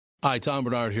Hi, Tom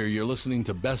Bernard here. You're listening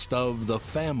to Best of the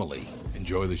Family.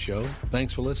 Enjoy the show.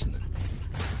 Thanks for listening.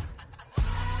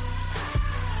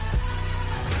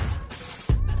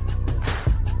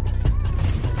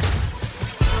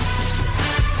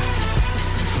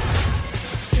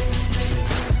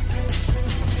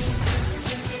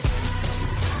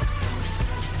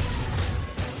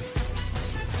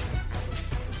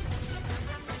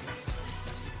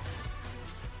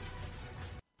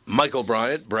 Michael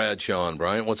Bryant, Bradshaw and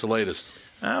Bryant, what's the latest?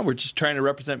 We're just trying to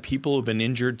represent people who've been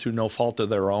injured through no fault of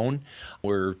their own.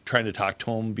 We're trying to talk to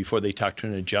them before they talk to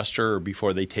an adjuster or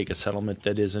before they take a settlement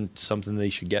that isn't something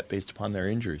they should get based upon their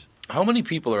injuries. How many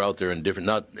people are out there in different,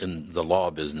 not in the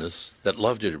law business, that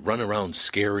love to run around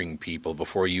scaring people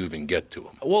before you even get to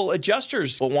them? Well,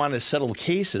 adjusters want to settle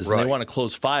cases and they want to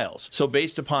close files. So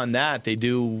based upon that, they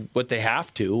do what they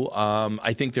have to.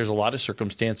 I think there's a lot of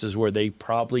circumstances where they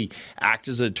probably act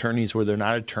as attorneys where they're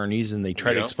not attorneys and they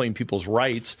try to explain people's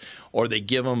rights, or they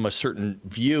give them a certain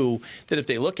view that if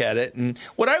they look at it, and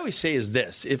what I always say is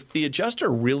this, if the adjuster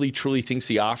really truly thinks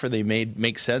the offer they made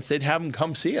makes sense, they'd have them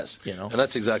come see us. You know? And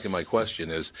that's exactly my question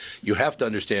is, you have to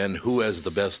understand who has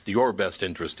your best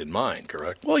interest in mind,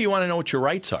 correct? Well, you want to know what your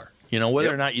rights are. You know,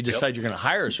 whether or not you decide you're going to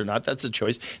hire us or not, that's a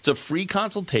choice. It's a free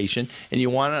consultation, and you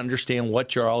want to understand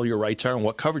what all your rights are and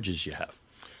what coverages you have.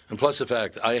 And plus the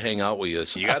fact I hang out with you,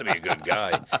 so you got to be a good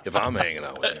guy if I'm hanging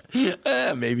out with you.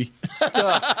 Maybe.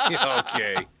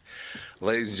 Okay.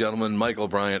 Ladies and gentlemen, Michael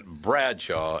Bryant,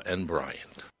 Bradshaw and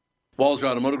Bryant. Walser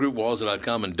Automotive Group,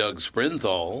 Walser.com, and Doug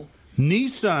Sprinthal.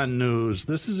 Nissan news.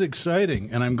 This is exciting,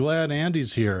 and I'm glad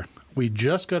Andy's here. We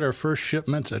just got our first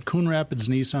shipments at Coon Rapids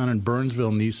Nissan and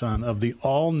Burnsville Nissan of the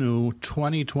all-new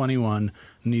 2021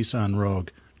 Nissan Rogue.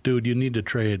 Dude, you need to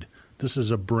trade. This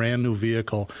is a brand new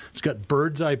vehicle. It's got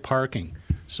bird's eye parking.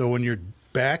 So when you're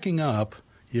backing up,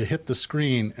 you hit the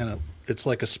screen and it's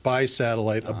like a spy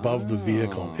satellite above the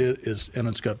vehicle. It is, and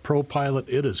it's got ProPilot.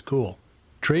 It is cool.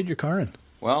 Trade your car in.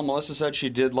 Well, Melissa said she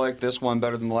did like this one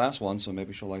better than the last one, so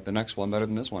maybe she'll like the next one better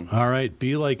than this one. All right,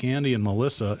 be like Andy and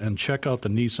Melissa and check out the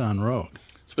Nissan Rogue.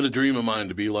 It's been a dream of mine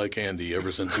to be like Andy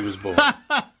ever since he was born.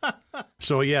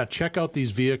 So, yeah, check out these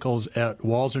vehicles at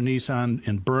Walser Nissan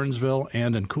in Burnsville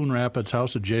and in Coon Rapids,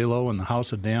 House of J-Lo and the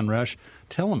House of Dan Resch.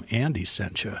 Tell them Andy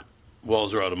sent you.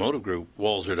 Walser Automotive Group,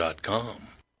 Walser.com.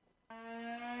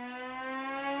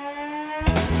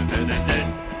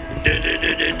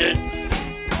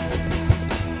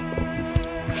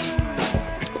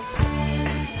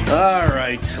 All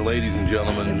right, ladies and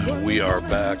gentlemen, we are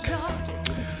back.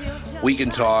 We can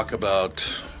talk about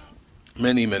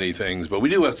many, many things, but we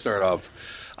do have to start off.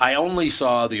 I only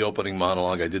saw the opening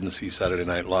monologue. I didn't see Saturday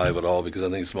Night Live at all because I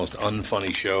think it's the most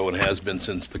unfunny show and has been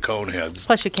since the Coneheads.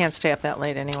 Plus, you can't stay up that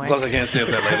late anyway. Plus, I can't stay up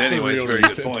that late anyway. It's a very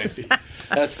good point.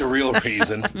 That's the real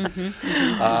reason.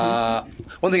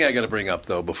 One thing I got to bring up,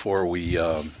 though, before we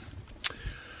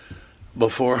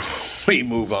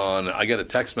move on, I got a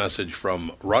text message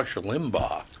from Rush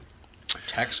Limbaugh.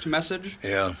 Text message?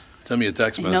 Yeah. Send me a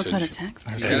text message. He knows how to text.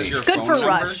 Good for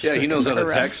Rush. Yeah, he knows how to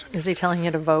text. Is he telling you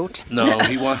to vote? No,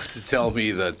 he wanted to tell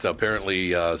me that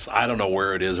apparently, I don't know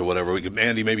where it is or whatever.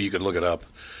 Andy, maybe you could look it up.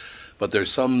 But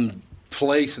there's some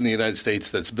place in the United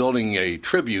States that's building a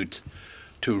tribute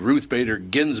to Ruth Bader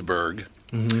Ginsburg.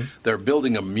 Mm-hmm. They're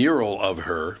building a mural of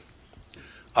her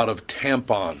out of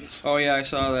tampons. Oh, yeah, I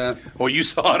saw that. Oh, you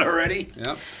saw it already?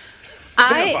 Yep.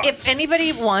 If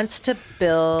anybody wants to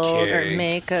build or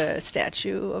make a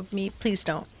statue of me, please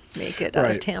don't make it out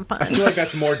of tampons. I feel like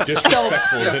that's more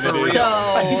disrespectful than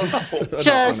it is. So,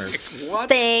 just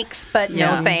thanks, but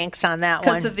no thanks on that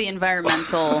one. Because of the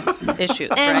environmental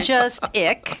issues, and right? just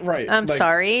ick. Right. I'm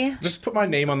sorry. Just put my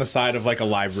name on the side of like a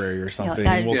library or something,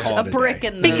 and we'll call it a brick day.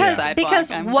 in the sidewalk. Because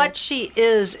what she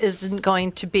isn't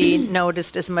going to be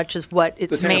noticed as much as what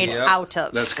it's made out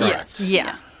of. That's correct.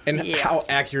 Yeah. And how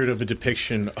accurate of a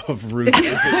depiction of Ruth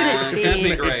is it? That'd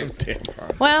be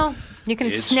great. Well, you can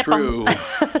snip them.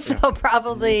 So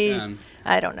probably,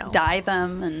 I don't know. Dye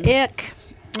them and ick.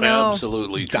 No.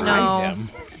 Absolutely true. Dye them.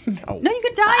 No, you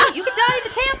could dye the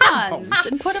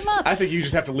tampons and put them up. I think you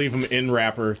just have to leave them in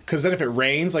wrapper, because then if it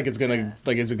rains, is it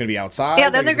gonna be outside? Yeah,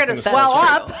 then they're gonna swell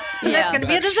up. And that's gonna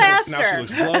be a disaster. Now she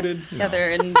exploded. Yeah, they're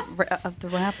in the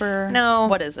wrapper. No.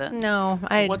 What is it? No.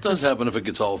 What does happen if it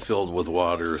gets all filled with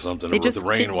water or something, or with the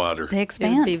rainwater? They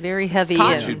expand. It would be very heavy.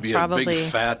 It should be probably a big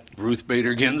fat Ruth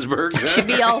Bader Ginsburg. Should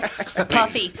be all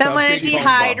puffy. Then when it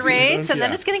dehydrates, and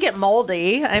then it's gonna get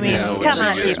moldy. I mean, come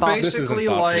on, it's people. basically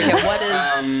like what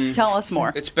is? Tell us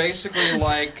more. It's basically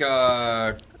like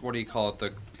what do you call it?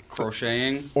 The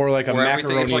crocheting. Or like a where everything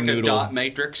macaroni it's like noodle. a dot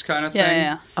matrix kind of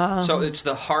thing. Yeah. So it's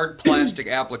the hard plastic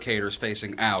applicators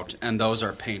facing out, and those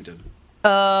are painted.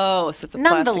 Oh, so it's a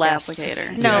Nonetheless, plastic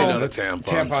applicator. no. I know the tampons.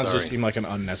 Tampons sorry. just seem like an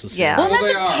unnecessary. Yeah. Well, Well,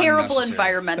 they that's are a terrible unnecessary.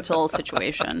 environmental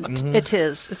situation. It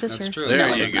is. Is this That's yours? true. There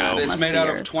No, you it's not. go. It's Must made be out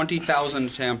of yours. 20,000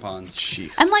 tampons.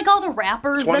 Jeez. And like all the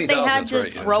wrappers that they 20,000, had that's to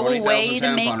right, yeah. throw 20,000 away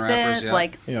to make tampon wrappers, the yeah.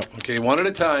 like Yep. Okay, one at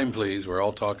a time, please. We're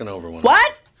all talking over one.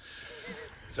 what?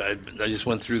 So I just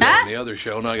went through that on the other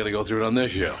show. Now I got to go through it on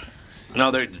this show. No,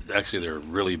 they're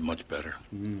really much better,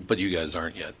 but you guys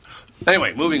aren't yet.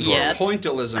 Anyway, moving Yet. forward.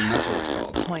 Pointillism, that's what it's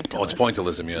called. Oh, it's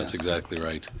pointillism. Yeah, that's exactly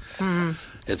right.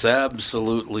 It's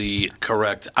absolutely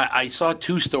correct. I saw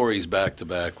two stories back to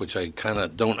back, which I kind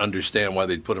of don't understand why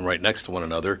they'd put them right next to one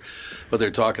another. But they're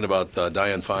talking about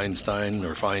Dianne Feinstein,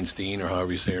 or Feinstein, or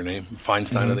however you say her name.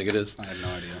 Feinstein, I think it is. I have no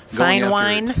idea. Going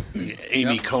Fine after wine.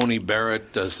 Amy Coney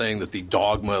Barrett saying that the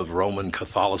dogma of Roman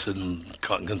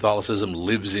Catholicism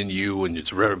lives in you and it's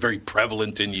very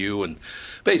prevalent in you, and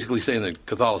basically saying that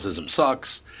Catholicism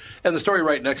sucks. And the story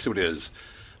right next to it is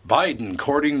Biden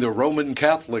courting the Roman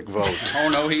Catholic vote. Oh,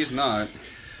 no, he's not.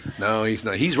 No, he's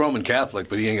not. He's Roman Catholic,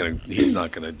 but he's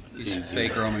not gonna. He's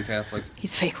fake Roman Catholic.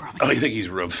 He's fake Roman. Oh, you think he's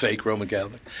fake Roman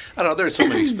Catholic? I don't know. There's so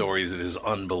many stories that is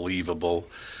unbelievable.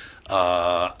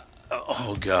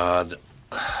 Oh God,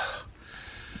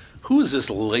 who is this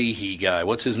Leahy guy?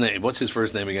 What's his name? What's his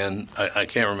first name again? I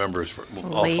can't remember.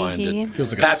 I'll find Leahy? it.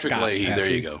 Feels like a Patrick Scott Leahy. There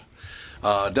you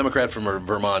go. Democrat from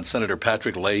Vermont, Senator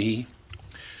Patrick Leahy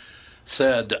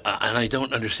said, and I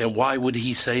don't understand, why would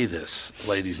he say this,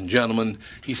 ladies and gentlemen?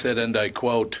 He said, and I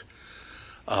quote,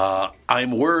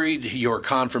 I'm worried your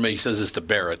confirmation, he says this to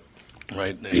Barrett,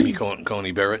 right, Amy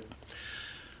Coney Barrett,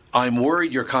 I'm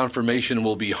worried your confirmation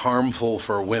will be harmful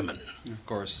for women. Of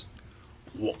course.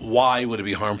 Why would it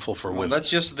be harmful for Well, women? that's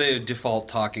just the default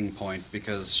talking point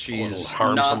because she's It'll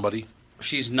harm not, somebody?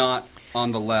 She's not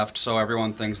on the left, so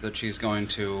everyone thinks that she's going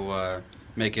to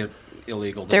make it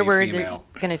illegal to They're be worried female.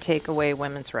 they're going to take away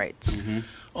women's rights.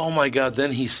 Oh, my God.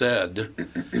 Then he said,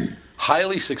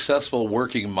 highly successful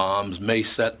working moms may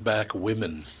set back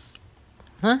women.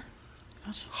 Huh?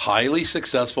 Highly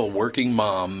successful working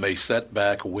mom may set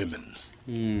back women.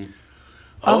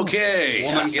 Okay.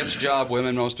 Woman gets job,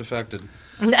 women most affected.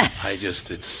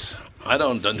 I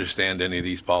don't understand any of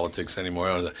these politics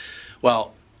anymore.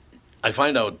 Well, I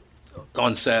find out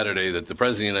on Saturday that the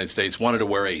President of the United States wanted to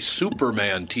wear a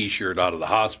Superman T-shirt out of the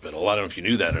hospital. I don't know if you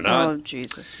knew that or not. Oh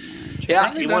Jesus!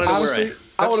 Yeah, he wanted to wear Honestly, a...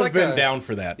 I would have like been a- down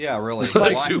for that. Yeah, really.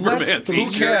 Like Why- Superman Who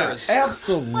t-shirt. cares?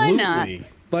 Absolutely. Why not?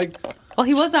 Like, Well,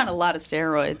 he was on a lot of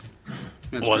steroids.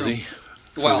 That's Was true. he?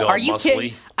 So Well, he's all Are you muscly?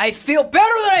 kidding? I feel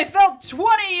better than I felt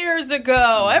 20 years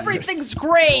ago. Everything's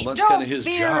great. Well, that's Don't kinda his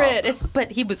fear job. it.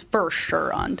 But he was for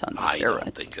sure on tons of I steroids.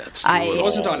 don't think that's true I- at It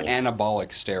wasn't all. on anabolic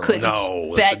steroids. Couldn't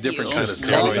No, that's a bet different you. kind of Just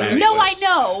steroid. steroids. No, I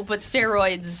know, but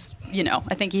steroids.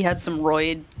 I think he had some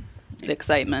roid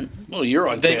excitement. Well, you're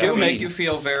on They caffeine. do make you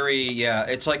feel very,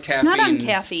 it's like caffeine. Not on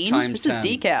caffeine. Times This 10.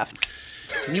 is decaf.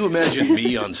 Can you imagine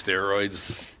me on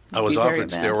steroids? I was Be very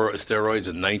offered bad. steroids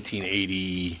in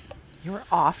 1980. You were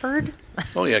offered?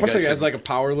 Oh, yeah. especially guy as said- like a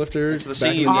power lifter. It's the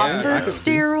back in scene, the yeah. day. Offered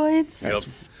steroids. Yep.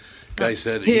 Guy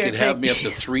said he Here, could have take me up to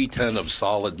these. 310 of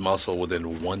solid muscle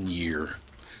within 1 year.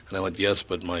 And I went, yes,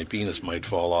 but my penis might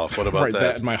fall off. What about Right,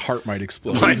 that? my heart might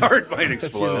explode. My heart might Yes,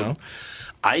 explode. know.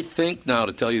 I think now,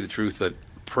 to tell you the truth, that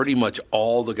pretty much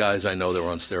all the guys I know that were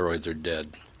on steroids are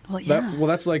dead. Well, yeah.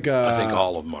 That's like. I think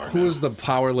all of them are. Who now. was the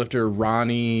power lifter?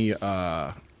 Ronnie.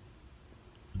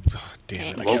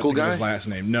 Damn it! I Local can't think of his guy? last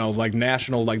name. No, like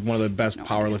national, like one of the best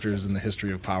power lifters in the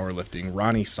history of powerlifting.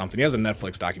 Ronnie something. He has a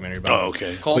Netflix documentary about. Oh, him.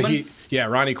 okay. But Coleman?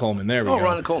 Ronnie Coleman. There we Oh, go.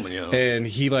 Ronnie Coleman, yeah. And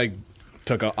he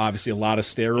took obviously a lot of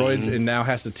steroids, Mm-hmm. and now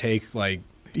has to take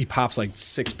he pops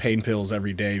 6 pain pills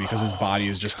every day because his body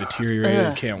is just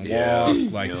deteriorated, can't Yeah.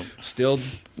 walk, Yep. still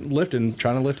lifting,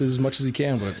 trying to lift as much as he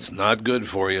can, but It's not good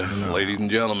for you, ladies and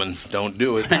gentlemen. Don't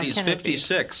do it. And he's Can it be?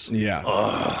 56. yeah.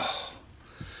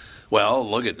 Well,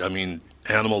 look at,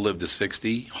 Animal lived to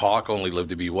 60. Hawk only lived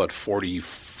to be,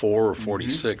 44 or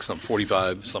 46,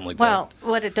 45, something like Well,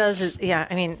 what it does is,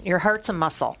 your heart's a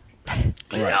muscle. that.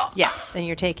 Yeah. Yeah. And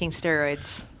you're taking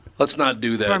steroids Let's not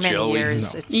do for that, many shall we?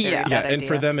 years. No. It's a very Yeah. bad Yeah, and idea.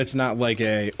 for them, it's not like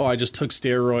I just took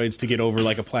steroids to get over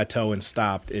a plateau and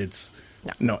stopped. It's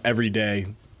no every day.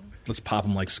 Let's pop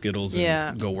them like Skittles and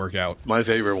Yeah. go work out. My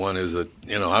favorite one is that,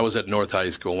 I was at North High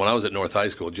School. When I was at North High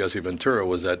School, Jesse Ventura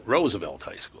was at Roosevelt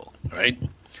High School, right?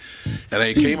 And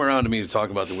they came around to me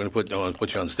talking about we're going to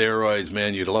put you on steroids,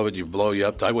 man. You'd love it. You'd blow you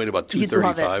up. I weighed about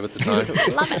 235 at the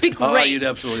time. Love it. Be great. Oh, you'd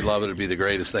absolutely love it. It'd be the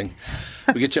greatest thing.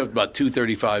 We get you up to about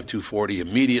 235, 240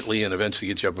 immediately, and eventually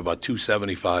get you up about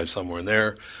 275, somewhere in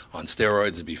there. On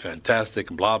steroids, it'd be fantastic,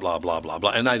 and blah, blah, blah, blah,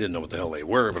 blah. And I didn't know what the hell they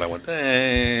were, but I went,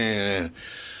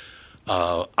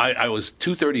 I was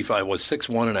 235, was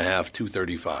 6'1.5",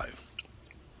 235.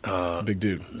 That's a big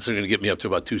dude. So you're going to get me up to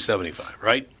about 275,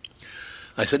 right?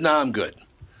 I said, nah, I'm good.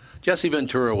 Jesse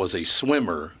Ventura was a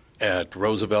swimmer at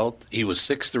Roosevelt. He was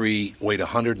 6'3", weighed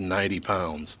 190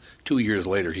 pounds. 2 years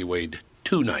later, he weighed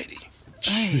 290.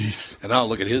 Jeez. And now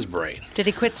look at his brain. Did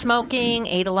he quit smoking?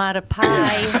 Ate a lot of pie?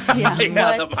 Yeah, I think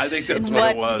that's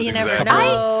what it was. You never exactly.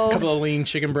 know. A couple of lean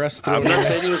chicken breasts. I'm not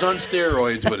saying he was on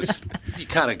steroids, but you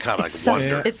kind of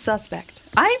wonder. It's suspect.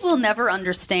 I will never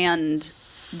understand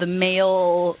the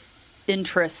male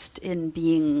interest in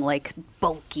being like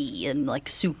bulky and like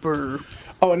super.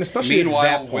 Oh, and especially Meanwhile, at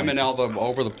that point. women all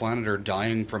over the planet are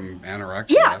dying from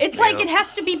anorexia. Yeah, it's like it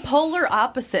has to be polar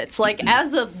opposites. Like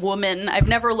as a woman, I've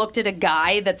never looked at a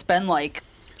guy that's been like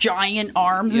giant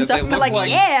arms and stuff. They And look like,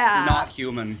 yeah, not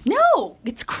human. no,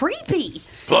 it's creepy.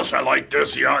 Plus, I like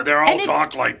this. Yeah, they're all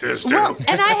talk like this, too. Well,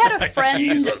 and I had a friend.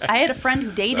 Jesus. I had a friend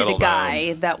who dated Settle a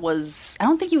guy that was. I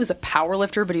don't think he was a power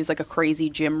lifter, but he was like a crazy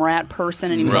gym rat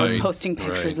person, and he was always Right, posting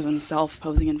pictures of himself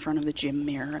posing in front of the gym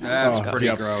mirror. And I was That's pretty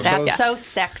yep. gross. That's so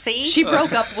sexy. She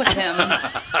broke up with him.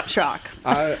 Shock.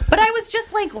 But I was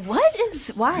just like,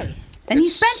 why? And he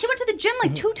went to the gym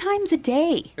like 2 times a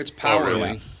day. It's power. Oh,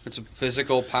 really? It's a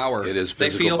physical power. It is They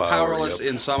physical feel power, powerless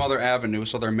yep. in some other avenue,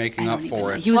 so they're making up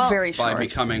for it He was very by short.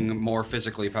 becoming more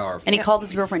physically powerful. And he called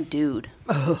his girlfriend dude.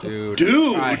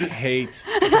 Dude! I hate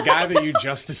the guy that you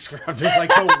just described is like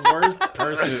the worst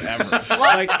person ever.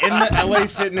 Like in the LA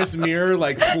Fitness mirror,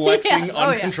 like flexing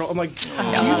uncontrolled. I'm like,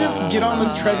 can you just get on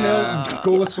the treadmill,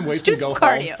 go lift some weights, Do and some go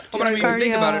cardio. home? Well, but I mean, if you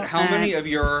think about it, how Cardio. many of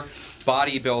your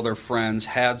bodybuilder friends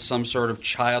had some sort of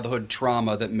childhood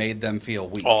trauma that made them feel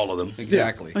weak? All of them.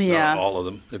 Exactly. Yeah. All of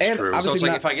them. It's And true. So it's obviously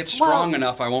like not- if I get strong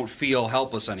enough, I won't feel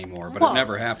helpless anymore, but it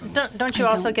never happens. Don't you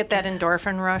also get that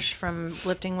endorphin rush from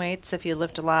lifting weights if you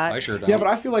lift a lot? I sure don't. Yeah, but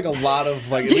I feel like a lot of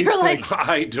like at You're least like- like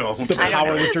I don't. the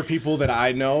power lifter people that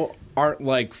I know aren't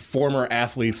like former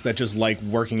athletes that just like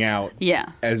working out. Yeah.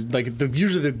 As like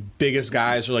usually the biggest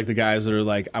guys are like the guys that are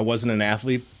like, I wasn't an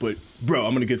athlete, but bro,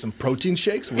 I'm gonna get some protein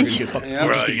shakes and we're gonna get fucking Yeah.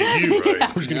 we're just gonna get Right, right.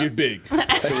 we're just gonna get big.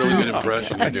 That's a really good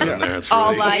impression you're doing there. It's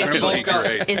All really, I really eat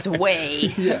great. is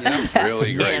whey.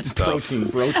 Really great stuff.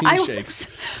 Protein shakes.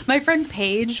 My friend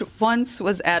Paige once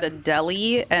was at a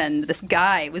deli, and this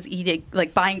guy was eating,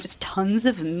 like, buying just tons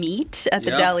of meat at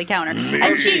the Yeah. deli counter.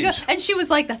 And she was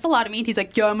like, "That's a lot of meat." He's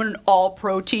like, "Yo, I'm on an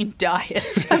all-protein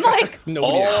diet." I'm like, Nobody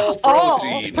All else.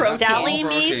 protein. protein. Deli All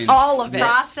meat, protein. all of it.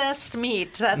 processed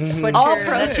meat. That's what All you're.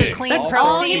 That's protein. your clean That's All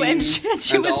all protein. you- and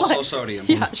she and was also like, sodium.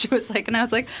 yeah, she was like, and I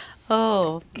was like,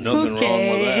 oh, Nothing wrong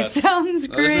okay, with that. sounds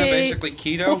So great. isn't it basically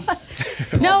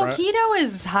keto? No, Right. keto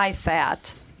is high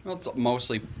fat, Well, it's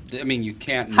mostly. I mean, you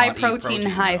can't high not eat protein,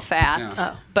 high though. fat,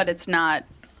 Yeah. but it's not.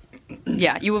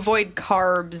 Yeah, you avoid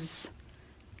carbs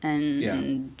and Yeah.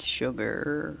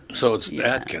 sugar. So it's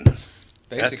Yeah. Atkins.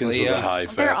 Basically, Atkins was yeah. a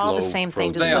high-fat, They're all the low same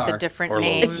thing, just protein, They with are. a different or low,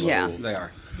 name. Yeah. They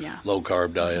are. Yeah,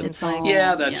 low-carb diet. It's like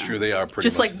Yeah, that's Yeah. true. They are pretty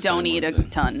just much like the don't same eat a thing.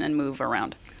 ton and move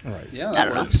around. Yeah, I that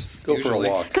don't know. works. Go for a Usually.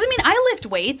 walk. Because I mean, I lift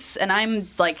weights and I'm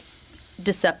like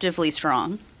deceptively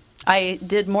strong. I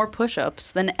did more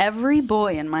push-ups than every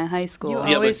boy in my high school. You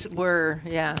Yeah, always but- were,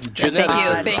 yeah. Genetics you,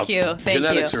 are- thank you, thank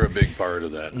Genetics you. are a big part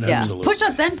of that. Yeah, Absolutely.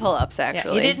 push-ups and pull-ups Yeah,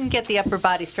 actually. you didn't get the upper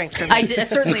body strength from me. I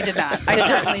certainly did not. I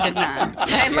certainly did not.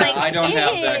 I'm Yeah, like, I don't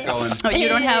have that going. Oh, you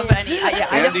don't have any.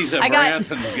 Andy's a I got,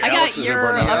 Brandt and I got Alex is a your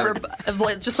Bernard.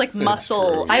 upper, just like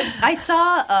muscle. true. I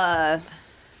saw a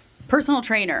personal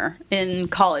trainer in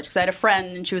college because I had a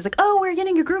friend and she was like, "Oh, we're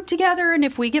getting a group together, and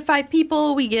if we get 5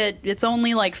 people, it's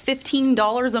only like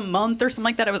 $15 a month or something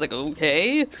like that." I was like,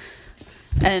 "Okay,"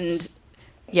 and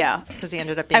yeah, because he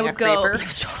ended up I being a would go. creeper. It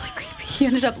was totally creepy. He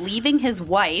ended up leaving his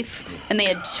wife, and they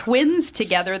had twins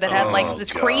together that had like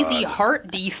this crazy heart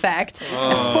defect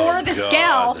for this God.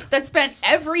 gal that spent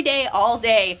every day, all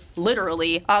day,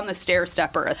 literally on the stair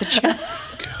stepper at the gym.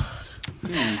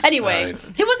 Anyway, Right.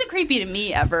 it wasn't creepy to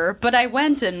me ever, but I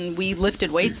went and we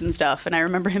lifted weights and stuff, and I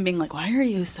remember him being like, "Why are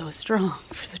you so strong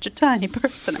for such a tiny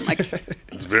person?" I'm like,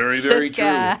 It's very, very This true.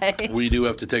 guy. We do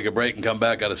have to take a break and come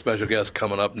back. Got a special guest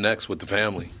coming up next with the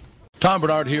family. Tom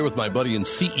Bernard here with my buddy and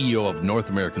CEO of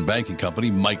North American Banking Company,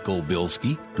 Michael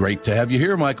Bilski. Great to have you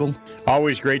here, Michael.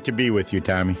 Always great to be with you,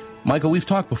 Tommy. Michael, we've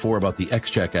talked before about the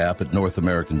XCheck app at North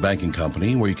American Banking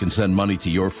Company, where you can send money to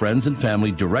your friends and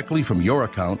family directly from your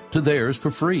account to theirs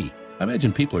for free. I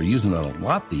imagine people are using it a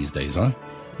lot these days, huh?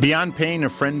 Beyond paying a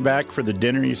friend back for the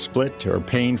dinner you split or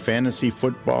paying fantasy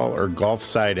football or golf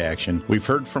side action, we've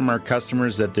heard from our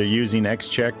customers that they're using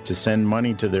XCheck to send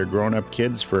money to their grown-up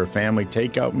kids for a family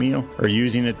takeout meal or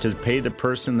using it to pay the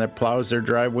person that plows their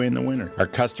driveway in the winter. Our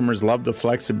customers love the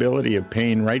flexibility of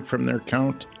paying right from their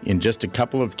account in just a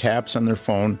couple of taps on their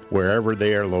phone wherever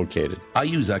they are located. I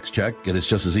use XCheck, and it's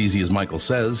just as easy as Michael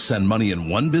says. Send money in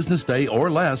one business day or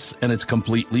less, and it's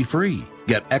completely free.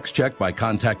 Get XCheck by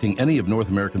contacting any of North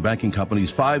American Banking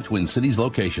Company's 5 Twin Cities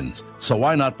locations. So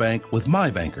why not bank with my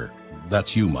banker?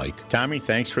 That's you, Mike. Tommy,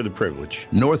 thanks for the privilege.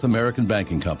 North American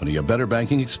Banking Company, a better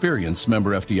banking experience,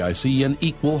 member FDIC, and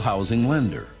equal housing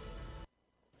lender.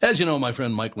 As you know, my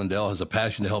friend Mike Lindell has a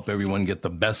passion to help everyone get the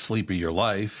best sleep of your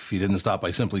life. He didn't stop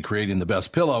by simply creating the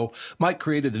best pillow. Mike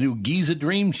created the new Giza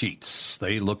Dream Sheets.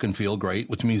 They look and feel great,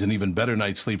 which means an even better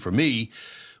night's sleep for me,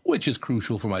 which is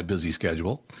crucial for my busy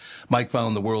schedule. Mike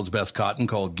found the world's best cotton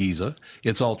called Giza.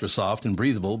 It's ultra soft and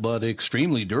breathable, but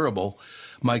extremely durable.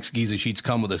 Mike's Giza Sheets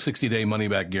come with a 60-day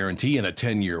money-back guarantee and a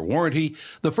 10-year warranty.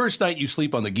 The first night you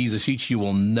sleep on the Giza Sheets, you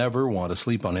will never want to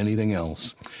sleep on anything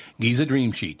else. Giza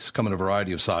Dream Sheets come in a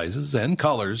variety of sizes and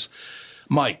colors.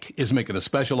 Mike is making a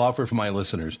special offer for my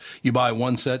listeners. You buy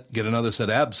one set, get another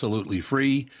set absolutely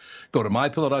free. Go to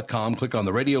MyPillow.com, click on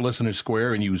the radio listener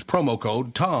square, and use promo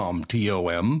code TOM,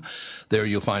 T-O-M. There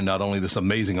you'll find not only this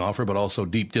amazing offer, but also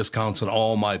deep discounts on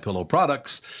all MyPillow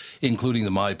products, including the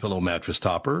MyPillow mattress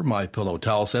topper, MyPillow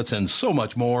towel sets, and so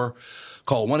much more.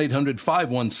 Call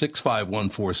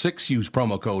 1-800-516-5146, use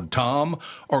promo code TOM,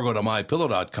 or go to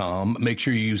MyPillow.com. Make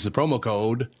sure you use the promo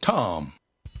code TOM.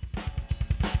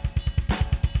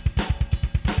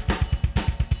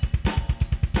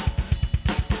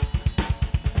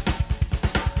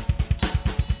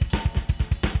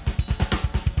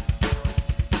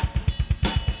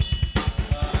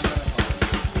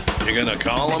 You're going to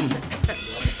call him?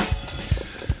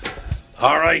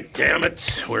 All right, damn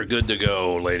it. We're good to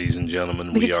go, ladies and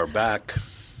gentlemen. We are back.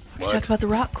 We talked about The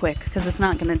Rock quick, because it's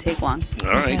not going to take long.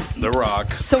 All right, The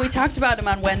Rock. So we talked about him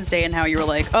on Wednesday and how you were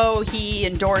like, oh, he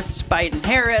endorsed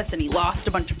Biden-Harris and he lost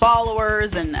a bunch of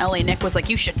followers, and L.A. Nick was like,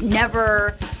 you should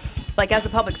never, like as a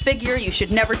public figure, you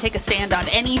should never take a stand on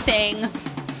anything,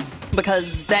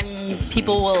 because then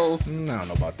people will... I don't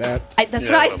know about that. That's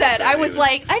what I said. I was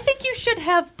like, I think you should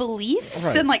have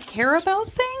beliefs and like care about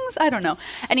things. I don't know.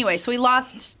 Anyway, so he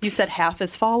lost, you said, half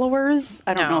his followers.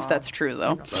 I don't know if that's true,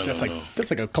 though. That's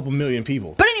like a couple million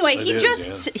people. But anyway,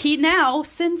 he now,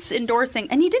 since endorsing,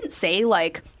 and he didn't say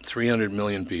like... 300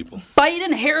 million people.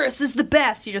 Biden-Harris is the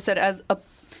best. He just said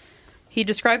he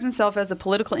describes himself as a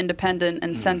political independent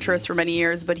and centrist for many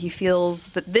years, but he feels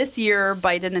that this year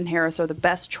Biden and Harris are the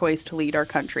best choice to lead our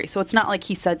country. So it's not like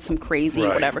he said some crazy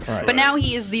whatever. Right. But now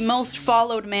he is the most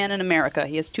followed man in America.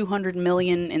 He has 200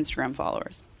 million Instagram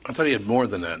followers. I thought he had more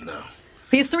than that now.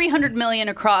 He has 300 million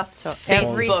across Facebook.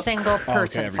 Every single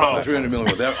person. 300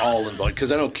 million. They're all involved.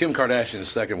 Because I know Kim Kardashian is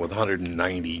second with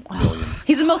 190 million.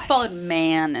 He's the most followed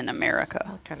man in America.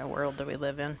 What kind of world do we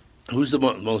live in? Who's the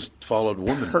most followed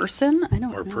woman? Person? I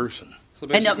don't know. Or person. So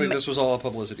basically, this was all a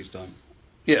publicity stunt.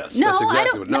 Yes, no, that's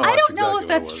exactly I don't know if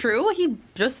that's true. He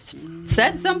just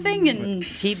said something and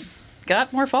he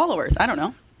got more followers. I don't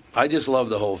know. I just love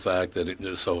the whole fact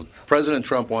that so President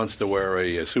Trump wants to wear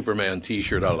a Superman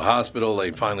T-shirt out of the hospital.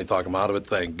 They finally talk him out of it,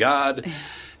 thank God.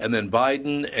 And then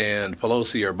Biden and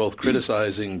Pelosi are both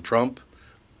criticizing Trump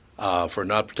for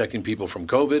not protecting people from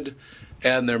COVID.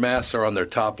 And their masks are on their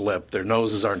top lip. Their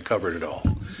noses aren't covered at all.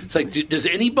 It's like, does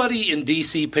anybody in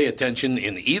D.C. pay attention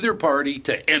in either party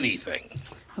to anything?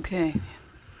 Okay.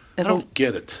 I don't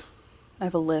get it. I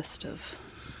have a list of...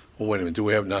 Well, wait a minute. Do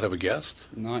we not have a guest?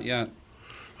 Not yet.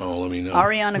 Oh, let me know.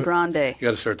 Ariana Grande. You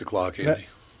got to start the clock, Andy.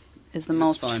 Is the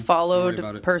most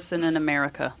followed person in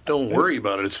America. Don't worry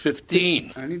about it. It's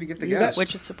 15. I need to get the guest.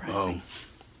 Which is surprising.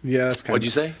 Yeah, that's kind What'd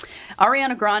you say?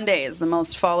 Ariana Grande is the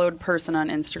most followed person on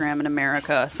Instagram in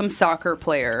America. Some soccer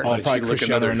player. Oh, probably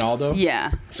Cristiano Ronaldo?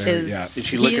 Yeah. Did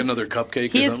she lick another cupcake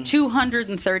He has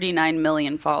 239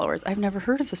 million followers. I've never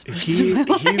heard of this person.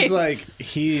 He's like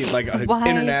an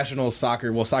international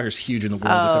soccer. Well, soccer's huge in the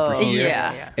world except for here.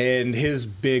 Yeah. And his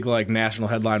big national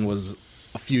headline was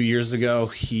a few years ago.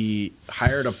 He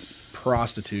hired a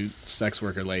prostitute sex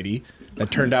worker lady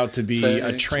that turned out to be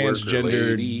a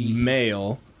transgendered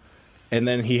male. And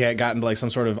then he had gotten to some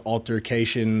sort of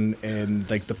altercation, and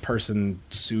the person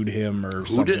sued him or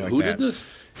something like that. Who did this?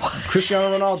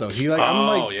 Cristiano Ronaldo. He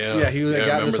he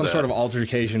got in some sort of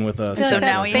altercation with a. So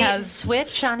now he has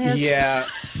switch on his. Yeah.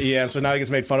 So now he gets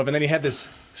made fun of, and then he had this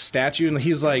statue, and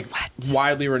he's like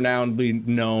widely renownedly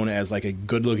known as like a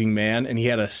good-looking man, and he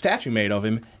had a statue made of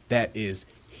him that is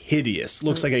hideous.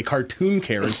 Looks like a cartoon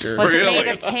character. Was it made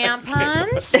of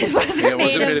tampons? Was it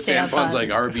made of tampons like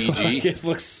RBG? It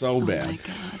looks so bad. Oh my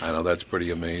God. I know, that's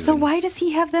pretty amazing. So why does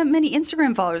he have that many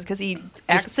Instagram followers? Because he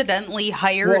accidentally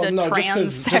hired a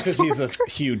trans just because he's a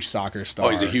huge soccer star. Oh,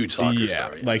 he's a huge soccer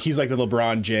star. Yeah. Like he's like the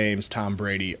LeBron James, Tom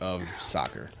Brady of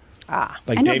soccer.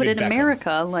 Like I know, but in Beckham.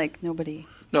 America, like nobody.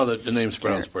 No, the name's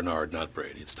pronounced Bernard, not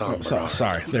Brady. It's Tom Bernard.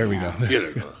 Sorry, there we go.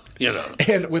 You know.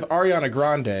 And with Ariana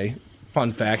Grande,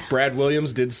 fun fact, Brad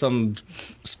Williams did some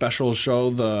special show,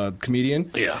 the comedian.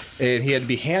 Yeah. And he had to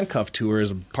be handcuffed to her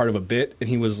as a part of a bit, and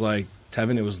he was like,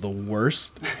 Tevin, it was the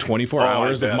worst 24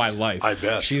 hours of my life. I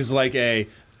bet. She's like I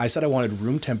said I wanted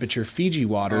room temperature Fiji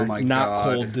water, not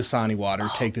cold Dasani water.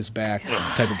 Take this back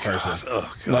type of person.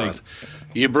 Oh, God.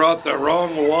 You brought the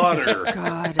wrong water.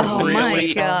 God. Oh, really?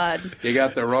 my God. You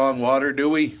got the wrong water,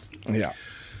 Dewey? Yeah.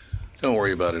 Don't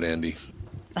worry about it, Andy.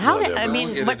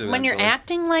 When you're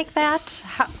acting like that,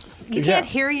 you can't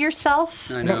hear yourself.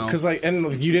 I know. Because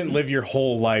and you didn't live your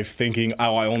whole life thinking,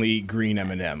 oh, I only eat green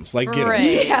M&Ms. Like, get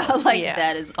it.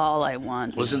 That is all I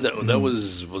want. Wasn't that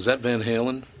was that Van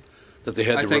Halen? That they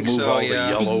had to remove all the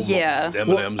yellow M&Ms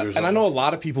or something. And I know a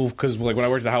lot of people, because like when I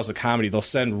worked at the House of Comedy, they'll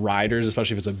send riders,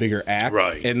 especially if it's a bigger act.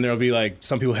 Right. And there'll be like,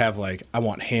 some people have like, I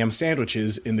want ham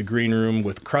sandwiches in the green room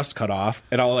with crust cut off.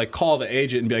 And I'll like call the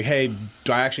agent and be like, hey,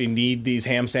 do I actually need these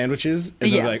ham sandwiches?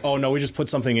 And they'll be like, oh no, we just put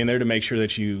something in there to make sure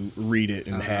that you read it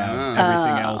and have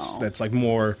everything else that's like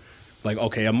more... Like,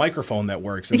 okay, a microphone that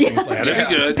works and things like that. That'd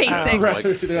be good.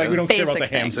 Basic. They're like, we don't care about the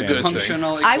ham sandwich.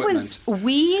 Functional equipment.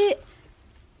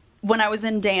 When I was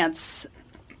in danced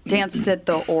at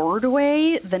the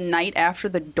Ordway the night after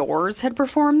the Doors had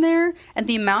performed there, and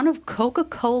the amount of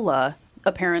Coca-Cola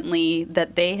apparently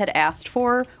that they had asked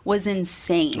for was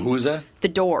insane. Who was that? The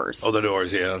Doors. Oh, the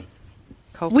Doors, yeah.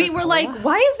 Coca-Cola? We were like,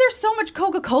 why is there so much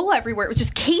Coca-Cola everywhere? It was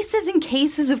just cases and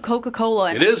cases of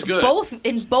Coca-Cola. It is good.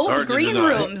 In both green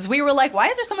rooms. We were like, why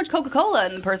is there so much Coca-Cola?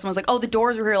 And the person was like, oh, the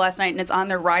Doors were here last night, and it's on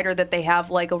their rider that they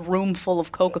have like a room full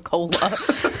of Coca-Cola.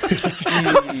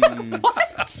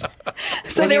 What?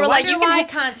 So they were like, you can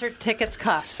concert tickets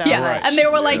cost. So. Yeah, and they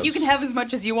were like, you can have as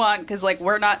much as you want because like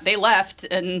they left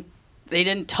and they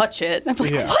didn't touch it. I'm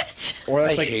like, what? Or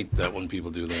I hate that when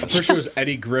people do that. I'm pretty sure it was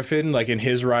Eddie Griffin, like in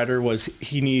his rider,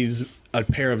 he needs a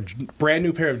brand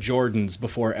new pair of Jordans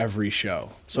before every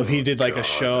show. So if he did like a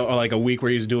show or like a week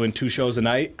where he's doing 2 shows a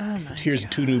night, here's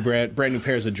 2 brand new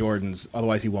pairs of Jordans.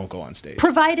 Otherwise, he won't go on stage.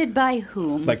 Provided by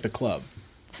whom? Like the club.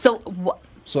 So what?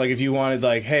 So like if you wanted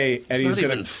like, hey,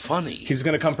 Eddie's funny. He's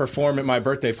gonna come perform at my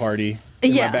birthday party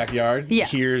in my backyard. Yeah.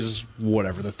 Here's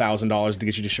whatever the $1,000 to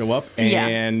get you to show up,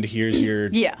 and here's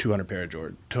your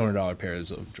 $200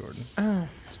 pairs of Jordan. Oh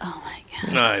my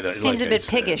God. Seems a bit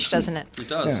piggish, doesn't it? It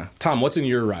does. Yeah. Tom, what's in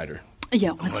your rider?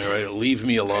 Yeah, my rider, leave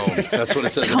me alone. That's what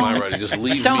it says in my rider. Just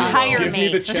leave me alone. Don't hire Give me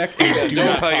the check and do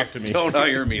not talk to me. Don't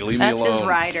hire me. Leave me alone. That's his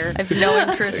rider. I have no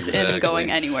interest in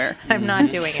going anywhere. I'm not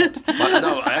doing it.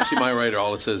 Actually, my rider,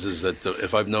 all it says is that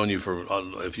if I've known you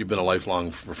if you've been a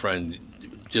lifelong friend,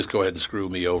 just go ahead and screw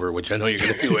me over, which I know you're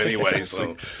going to do anyway.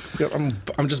 So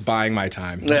I'm just buying my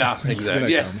time. Yeah,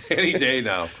 exactly. Yeah, any day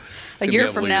now. A year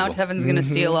from now, Tevin's going to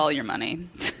steal all your money.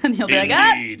 And he'll be like,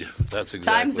 Indeed. That's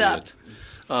exactly time's up. It.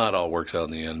 It all works out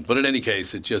in the end. But in any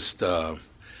case, it just, I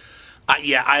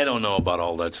don't know about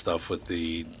all that stuff with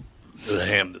the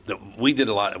ham. We did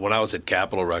a lot. When I was at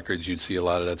Capitol Records, you'd see a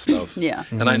lot of that stuff. Yeah.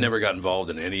 And I never got involved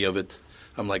in any of it.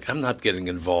 I'm like, I'm not getting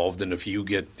involved. And if you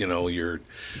get,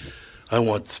 I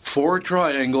want 4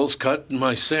 triangles cut in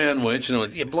my sandwich.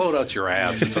 You blow it out your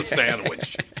ass. It's a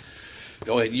sandwich.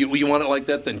 Go ahead. You want it like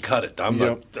that? Then cut it. I'm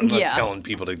not telling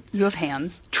people to. You have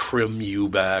hands. Trim you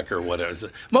back or whatever.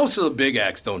 Most of the big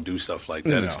acts don't do stuff like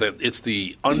that. No. It's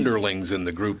the underlings in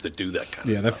the group that do that kind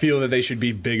of stuff. Yeah, they feel that they should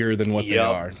be bigger than what they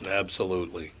are.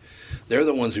 Absolutely. They're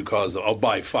the ones who cause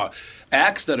by far.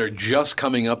 Acts that are just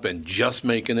coming up and just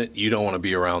making it, you don't want to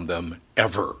be around them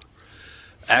ever.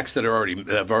 Acts that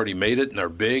have already made it and are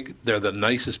big, they're the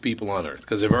nicest people on earth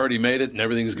because they've already made it and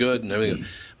everything's good and everything.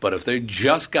 But if they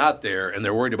just got there and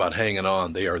they're worried about hanging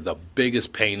on, they are the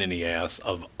biggest pain in the ass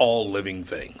of all living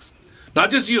things.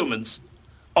 Not just humans,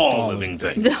 all living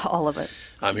things. All of it.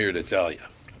 I'm here to tell you.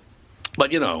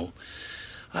 But,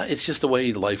 it's just the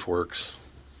way life works.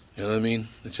 You know what I mean?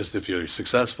 It's just if you're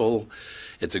successful,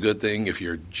 it's a good thing. If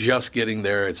you're just getting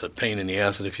there, it's a pain in the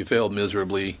ass. And if you fail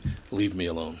miserably, leave me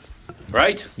alone.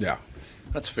 Right? Yeah.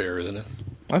 That's fair, isn't it?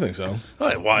 I think so.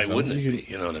 Why wouldn't it be?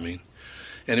 You know what I mean?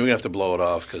 And we have to blow it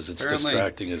off because it's Apparently.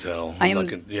 distracting as hell.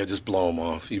 Just blow him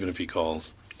off, even if he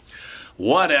calls.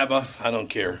 Whatever. I don't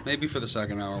care. Maybe for the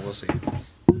second hour, we'll see.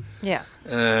 Yeah.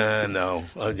 No.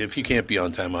 If you can't be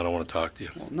on time, I don't want to talk to you.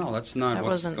 Well, no, that's not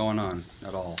what's going on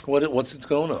at all. What's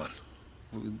going on?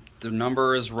 The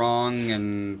number is wrong,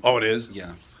 and oh, it is.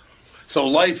 Yeah. So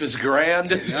life is grand.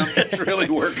 Yeah. It's really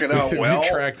working out well. We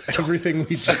tracked everything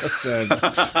we just said.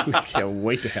 We can't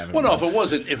wait to have it. Well, no,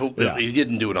 if he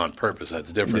didn't do it on purpose,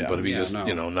 that's different. Yeah. But if he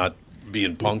not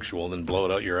being punctual, then blow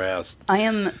it out your ass. I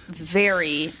am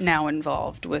very now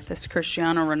involved with this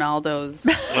Cristiano Ronaldo's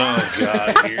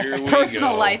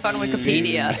personal life on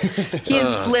Wikipedia. He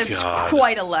has lived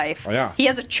quite a life. Oh, yeah. He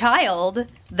has a child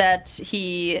that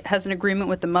he has an agreement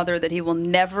with the mother that he will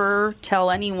never tell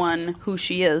anyone who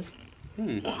she is.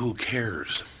 Who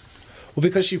cares? Well,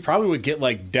 because she probably would get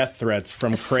like death threats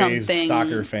from crazed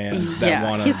soccer fans that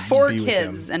want to he has 4 be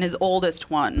kids, with him. and his oldest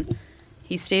one.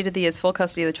 He stated that he has full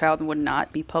custody of the child and would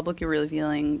not be publicly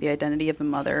revealing the identity of the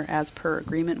mother as per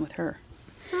agreement with her.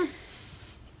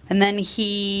 And then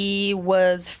he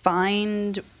was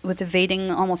fined with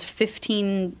evading almost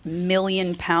 15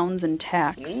 million pounds in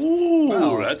tax. Ooh,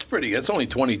 wow. That's pretty. That's only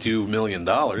 $22 million.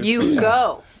 You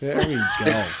go. There we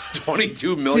go.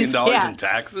 $22 million in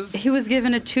taxes? He was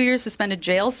given a 2-year suspended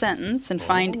jail sentence and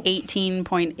fined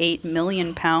 18.8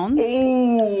 million pounds.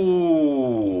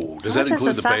 Ooh. Does that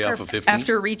include the payoff of 15?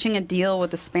 After reaching a deal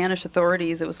with the Spanish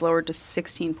authorities, it was lowered to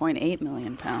 16.8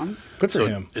 million pounds. Good for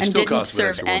him. And didn't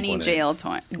serve any jail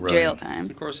time.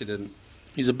 Of course he didn't.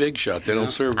 He's a big shot. They don't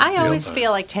serve. I always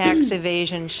feel like tax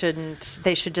evasion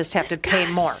they should just have to pay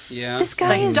more. Yeah. This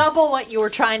guy is double what you were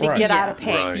trying to get out of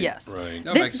pay. Right, yes. Right.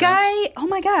 This guy, oh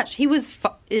my gosh, he was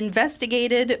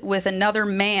investigated with another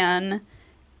man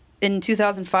in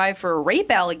 2005 for a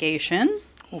rape allegation.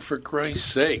 Oh, for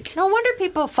Christ's sake. No wonder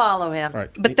people follow him. Right.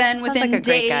 But then Sounds within like a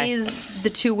great guy. days, the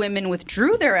 2 women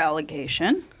withdrew their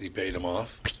allegation. He paid him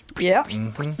off. Yeah.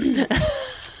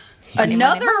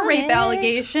 Another rape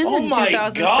allegation in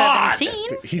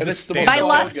 2017 by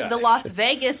the Las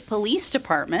Vegas Police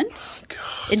Department.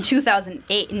 In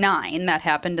 2008-9, that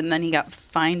happened, and then he got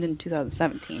fined in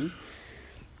 2017.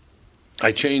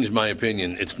 I changed my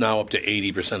opinion. It's now up to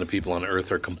 80% of people on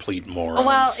Earth are complete morons.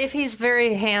 Well, if he's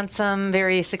very handsome,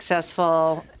 very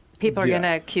successful, people are going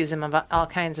to accuse him of all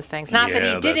kinds of things. Not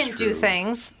that he didn't do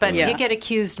things, but you get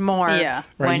accused more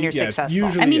when you're successful.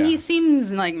 Usually, I mean, he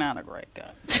seems like not a great guy.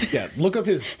 Yeah, look up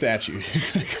his statue.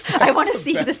 I want to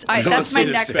see this. That's my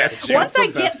next. Once I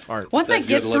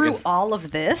get through all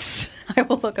of this, I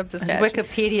will look up the statue.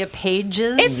 Wikipedia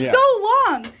pages. It's so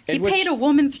long. He paid a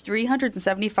woman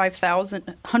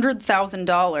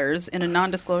 $375,000 in a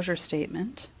non-disclosure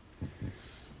statement.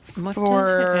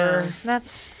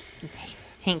 That's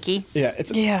hinky. Yeah,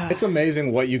 it's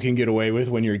amazing what you can get away with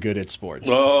when you're good at sports.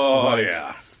 Oh,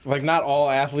 yeah. Like, not all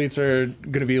athletes are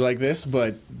going to be like this,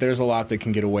 but there's a lot that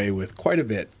can get away with quite a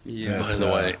bit. Yeah. By the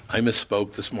way, I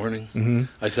misspoke this morning. Mm-hmm.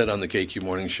 I said on the KQ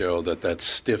Morning Show that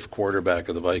stiff quarterback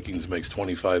of the Vikings makes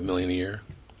 $25 million a year.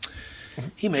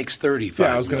 He makes $35 million.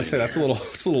 Yeah, I was going to say it's a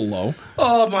little low.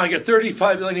 Oh my God,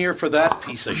 $35 million a year for that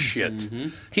piece of shit. Mm-hmm.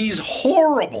 He's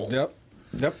horrible.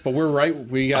 Yep, but we're right.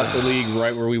 We got the league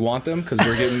right where we want them because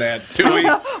we're getting that.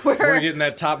 We're getting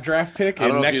that top draft pick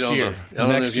next year. I don't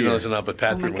know if you know this or not, but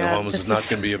Patrick Mahomes is not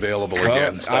going to be available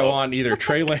again. So. I want either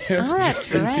Trey Lance,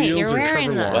 Justin Fields, or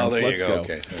Trevor Lawrence. Well, there you Let's go. go.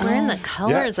 Okay. We're in the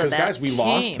colors of that guys, we team.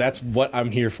 lost. That's what I'm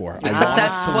here for. I want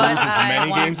us to lose as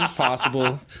many games as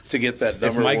possible to get that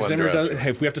number one draft.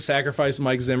 If we have to sacrifice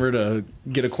Mike Zimmer to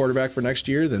get a quarterback for next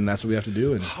year, then that's what we have to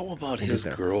do. And how about his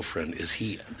girlfriend? Is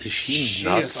she She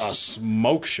nuts? is a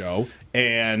smoke show.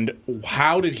 And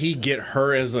how did he get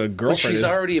her as a girlfriend? Well, she's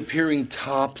already appearing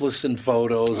topless in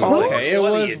photos. Okay,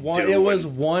 it was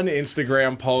one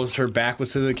Instagram post. Her back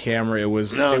was to the camera. It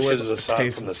was from the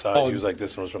side. She was like,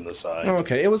 this one was from the side.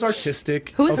 Okay, it was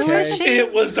artistic. Who's okay.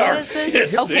 It was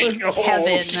artistic. Okay,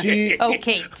 Tevin.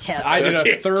 Okay, Tevin. I did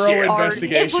a thorough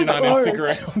investigation on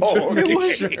Instagram to make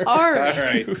sure. All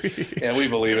right. Yeah, we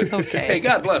believe it. Okay. Hey,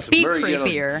 God bless him. Be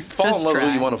creepier. Fall in love with who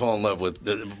you want to fall in love with,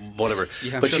 whatever.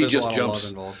 Yeah, but she just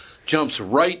jumps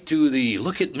right to the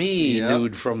look at me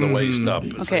nude from the waist up.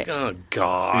 It's like, oh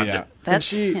God. Yeah.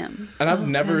 That's him. And I've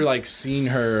never seen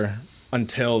her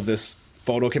until this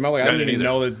photo came out. Like, I didn't even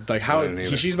know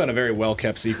that she's been a very well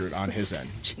kept secret on his end.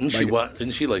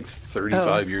 Isn't she like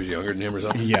 35 years younger than him or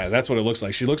something? Yeah, that's what it looks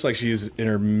like. She looks like she's in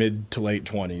her mid to late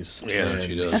 20s. Yeah,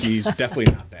 she does. He's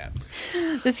definitely not that.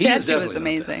 The statue is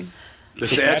amazing. The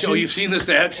statue? Oh, you've seen the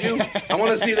statue? I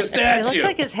want to see the statue. It looks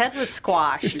like his head was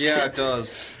squashed. Yeah, it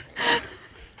does.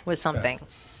 With something.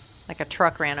 Like a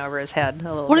truck ran over his head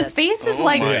a little When bit. his face is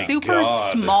like super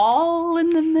small in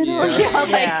the middle.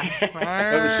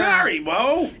 I'm sorry,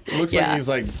 Mo. It looks like he's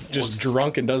like just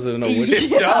drunk and doesn't know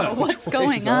what's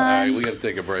going on. All right, we got to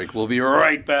take a break. We'll be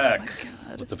right back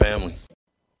with the family.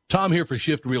 Tom here for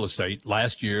Shift Real Estate.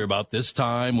 Last year, about this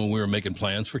time when we were making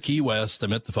plans for Key West, I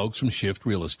met the folks from Shift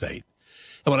Real Estate.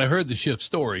 And when I heard the Shift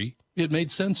story, it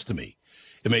made sense to me.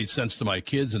 It made sense to my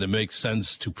kids, and it makes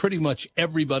sense to pretty much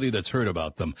everybody that's heard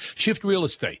about them. Shift Real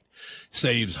Estate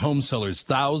saves home sellers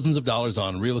thousands of dollars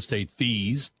on real estate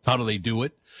fees. How do they do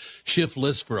it? Shift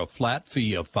lists for a flat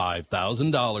fee of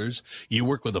 $5,000. You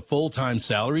work with a full-time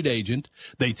salaried agent.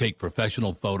 They take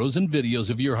professional photos and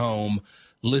videos of your home,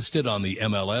 list it on the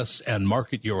MLS, and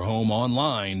market your home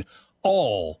online,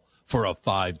 all for a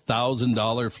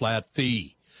 $5,000 flat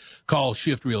fee. Call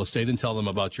Shift Real Estate and tell them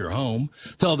about your home.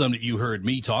 Tell them that you heard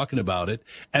me talking about it,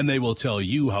 and they will tell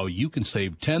you how you can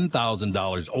save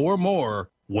 $10,000 or more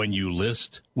when you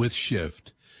list with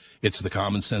Shift. It's the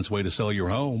common sense way to sell your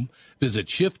home. Visit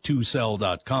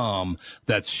shift2sell.com.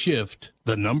 That's shift,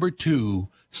 the number 2,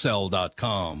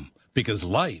 sell.com. Because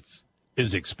life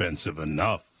is expensive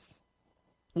enough.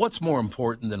 What's more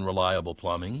important than reliable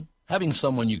plumbing? Having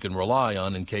someone you can rely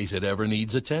on in case it ever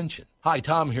needs attention. Hi,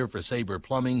 Tom here for Sabre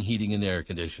Plumbing, Heating, and Air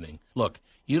Conditioning. Look,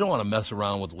 you don't want to mess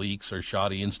around with leaks or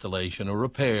shoddy installation or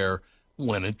repair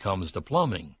when it comes to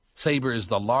plumbing. Sabre is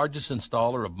the largest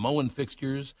installer of Moen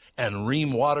fixtures and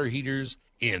Rheem water heaters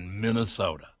in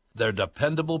Minnesota. They're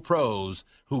dependable pros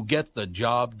who get the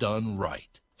job done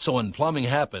right. So when plumbing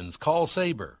happens, call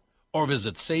Sabre or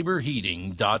visit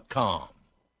saberheating.com.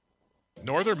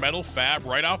 Northern Metal Fab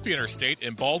right off the interstate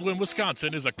in Baldwin,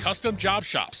 Wisconsin is a custom job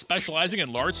shop specializing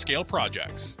in large-scale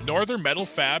projects. Northern Metal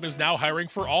Fab is now hiring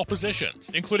for all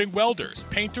positions, including welders,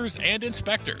 painters, and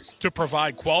inspectors, to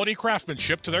provide quality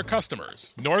craftsmanship to their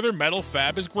customers. Northern Metal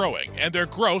Fab is growing, and their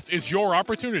growth is your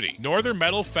opportunity. Northern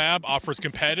Metal Fab offers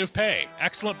competitive pay,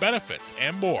 excellent benefits,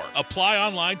 and more. Apply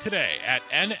online today at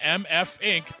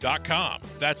nmfinc.com.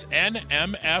 That's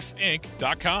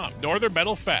nmfinc.com. Northern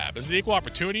Metal Fab is an equal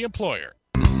opportunity employer.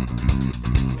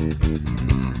 We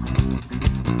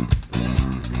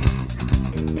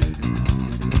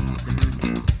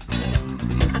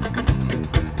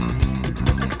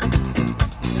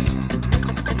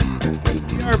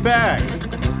are back.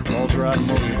 Balzer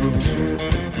Automotive Group's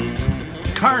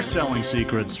car selling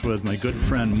secrets with my good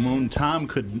friend Moon. Tom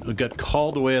could get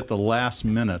called away at the last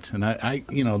minute, and I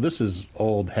this is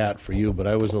old hat for you, but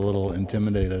I was a little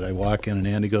intimidated. I walk in and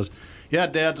Andy goes, "Yeah,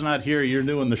 Dad's not here. You're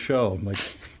doing the show." I'm like,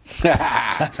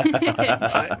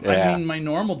 I mean, my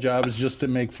normal job is just to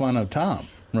make fun of Tom,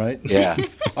 right? Yeah,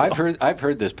 I've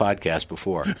heard this podcast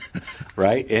before,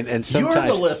 right? And sometimes you're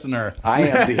the listener. I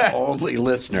am the only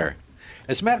listener.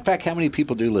 As a matter of fact, how many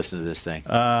people do listen to this thing?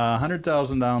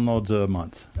 100,000 downloads a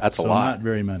month. That's a so lot. Not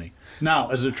very many. Now,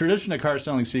 as a tradition of Car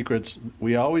Selling Secrets,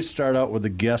 we always start out with the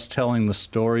guest telling the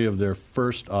story of their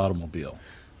first automobile.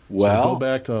 Well, so go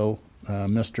back to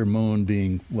Mr. Moon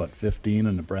being, 15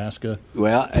 in Nebraska?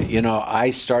 Well,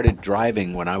 I started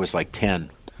driving when I was like 10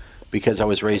 because I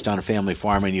was raised on a family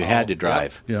farm and you had to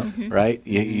drive, right?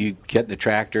 You get in the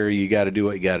tractor, you got to do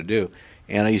what you got to do.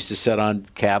 And I used to sit on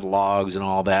catalogs and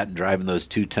all that and driving those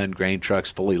 2-ton grain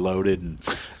trucks fully loaded. And,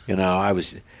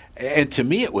 and to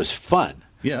me it was fun.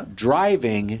 Yeah.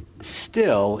 Driving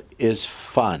still is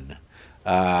fun.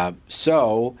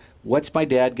 So what's my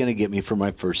dad going to get me for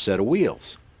my first set of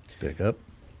wheels? Pickup?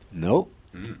 Nope.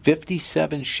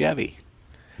 57 Chevy.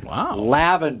 Wow.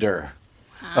 Lavender.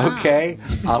 Okay,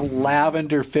 a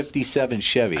lavender 57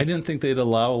 Chevy. I didn't think they'd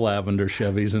allow lavender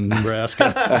Chevys in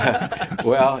Nebraska.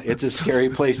 Well, it's a scary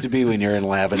place to be when you're in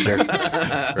lavender,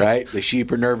 right? The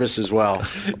sheep are nervous as well.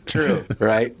 True.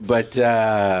 Right? But,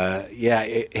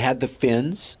 it had the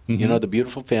fins, the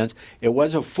beautiful fins. It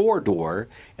was a 4-door,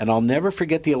 and I'll never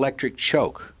forget the electric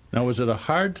choke. Now, was it a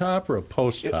hard top or a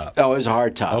post top? Oh, it was a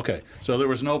hard top. Okay, so there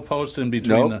was no post in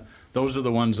between. Those are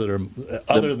the ones that are,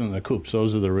 other than the coupes,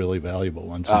 those are the really valuable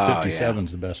ones. And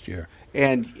 57's the best year.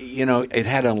 And, it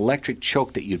had an electric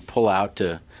choke that you'd pull out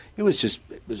to,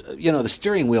 the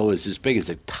steering wheel was as big as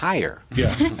a tire.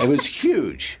 Yeah. It was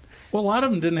huge. Well, a lot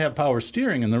of them didn't have power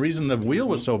steering, and the reason the wheel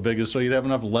was so big is so you'd have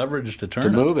enough leverage to turn it.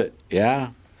 To move it,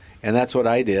 yeah. And that's what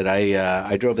I did.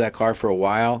 I drove that car for a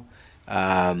while.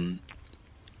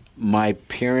 My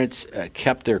parents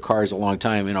kept their cars a long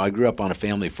time. I grew up on a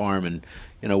family farm, and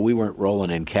we weren't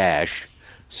rolling in cash.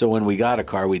 So when we got a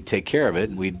car, we'd take care of it,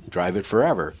 and we'd drive it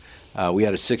forever. We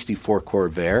had a 64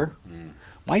 Corvair.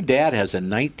 My dad has a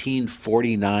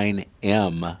 1949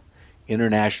 M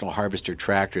International Harvester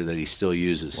tractor that he still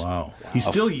uses. Wow. He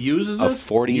still uses it?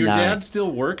 49. Your dad's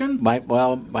still working?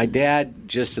 My dad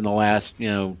just in the last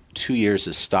 2 years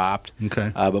has stopped.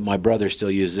 Okay. But my brother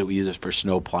still uses it. We use it for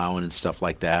snow plowing and stuff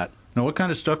like that. Now, what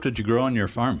kind of stuff did you grow on your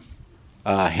farm?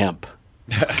 Hemp.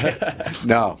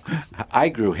 No, I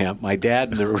grew hemp. My dad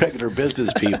and the regular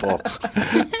business people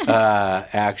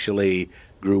actually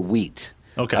grew wheat.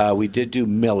 Okay. We did do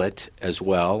millet as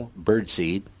well,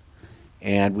 birdseed,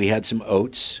 and we had some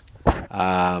oats.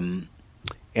 And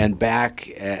back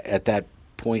at that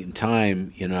point in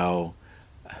time,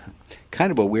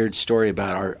 kind of a weird story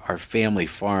about our family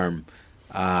farm.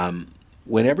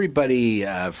 When everybody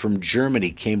from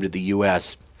Germany came to the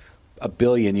U.S. a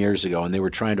billion years ago, and they were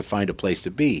trying to find a place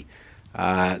to be,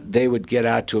 they would get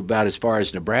out to about as far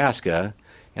as Nebraska,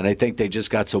 and I think they just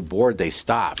got so bored they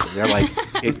stopped. And they're like,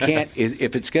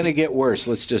 if it's going to get worse,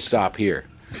 let's just stop here.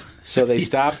 So they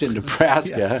stopped in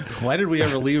Nebraska. Yeah. Why did we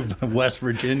ever leave West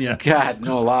Virginia? God,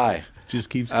 no lie. Just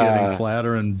keeps getting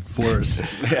flatter and worse.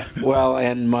 Well,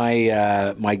 and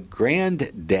my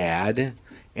granddad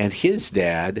and his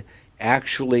dad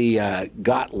actually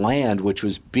got land which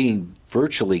was being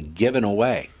virtually given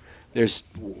away.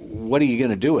 What are you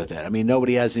going to do with it? I mean,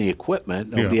 nobody has any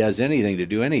equipment. Nobody has anything to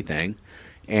do anything.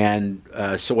 And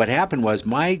so what happened was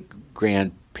my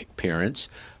grandparents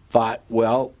thought,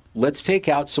 well, let's take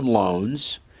out some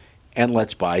loans and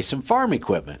let's buy some farm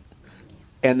equipment.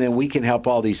 And then we can help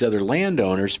all these other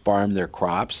landowners farm their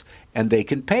crops and they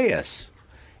can pay us.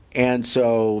 And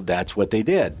so that's what they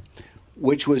did,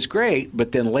 which was great.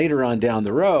 But then later on down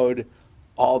the road,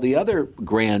 all the other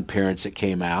grandparents that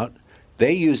came out,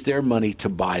 they used their money to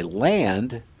buy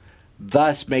land,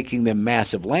 thus making them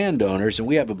massive landowners, and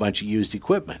we have a bunch of used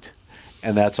equipment.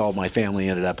 And that's all my family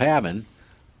ended up having,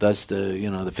 thus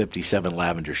the 57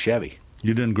 Lavender Chevy.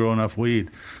 You didn't grow enough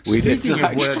weed. We Speaking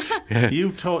of which,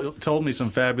 you've told me some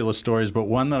fabulous stories, but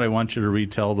one that I want you to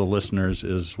retell the listeners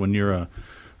is when you're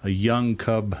a young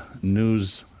Cub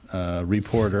news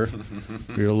reporter,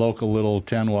 your local little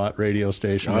 10-watt radio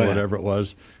station or whatever it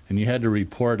was, and you had to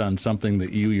report on something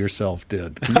that you yourself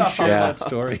did. Can you share that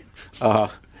story?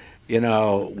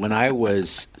 When I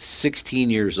was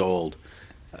 16 years old,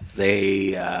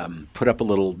 they put up a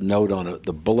little note on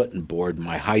the bulletin board in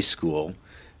my high school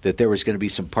that there was going to be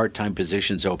some part-time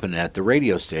positions open at the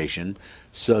radio station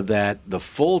so that the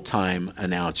full-time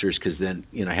announcers, because then,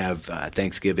 have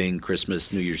Thanksgiving,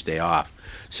 Christmas, New Year's Day off.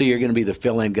 So you're going to be the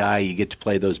fill-in guy. You get to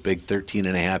play those big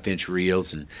 13.5-inch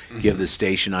reels and give the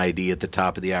station ID at the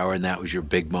top of the hour, and that was your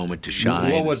big moment to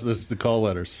shine. What was the call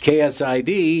letters?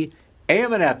 KSID,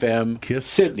 AM and FM, Kiss?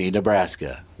 Sidney,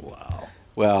 Nebraska. Wow.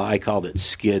 Well, I called it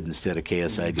SKID instead of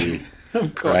KSID.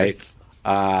 Of course.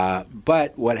 Right?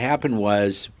 But what happened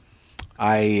was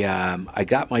I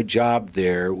got my job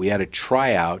there. We had a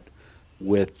tryout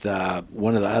with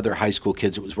one of the other high school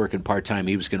kids that was working part-time.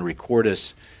 He was going to record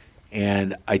us.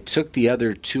 And I took the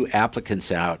other two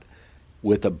applicants out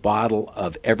with a bottle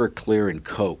of Everclear and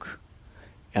Coke.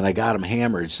 And I got them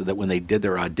hammered so that when they did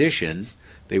their audition,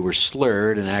 they were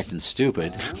slurred and acting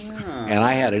stupid. And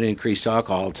I had an increased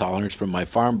alcohol tolerance from my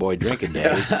farm boy drinking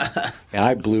days. And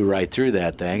I blew right through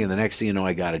that thing. And the next thing you know,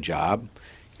 I got a job.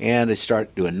 And I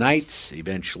started doing nights.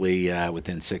 Eventually,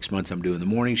 within 6 months, I'm doing the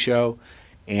morning show.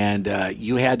 And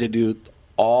you had to do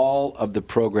all of the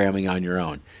programming on your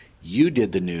own. You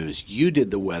did the news. You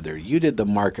did the weather. You did the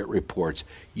market reports.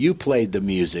 You played the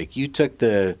music. You took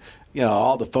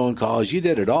all the phone calls. You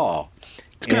did it all.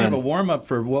 It's kind of a warm-up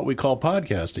for what we call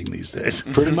podcasting these days.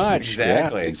 Pretty much.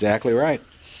 Exactly. Yeah, exactly right.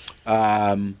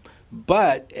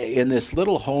 But in this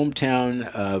little hometown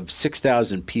of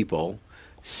 6,000 people,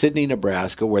 Sidney,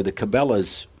 Nebraska, where the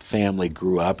Cabela's family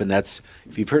grew up, and that's,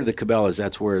 if you've heard of the Cabela's,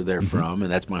 that's where they're from,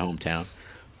 and that's my hometown.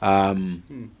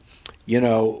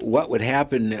 What would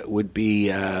happen would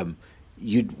be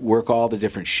you'd work all the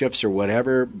different shifts or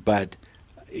whatever, but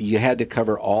you had to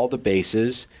cover all the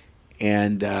bases.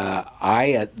 And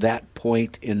I, at that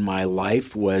point in my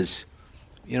life, was,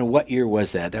 what year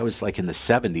was that? That was like in the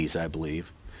 70s, I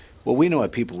believe. Well, we know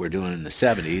what people were doing in the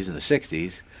 70s and the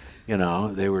 60s.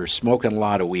 They were smoking a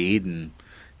lot of weed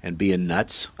and being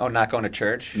nuts. Oh, not going to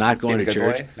church? Not going to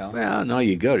church. No? Well, no,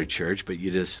 you go to church, but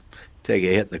you just take a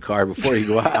hit in the car before you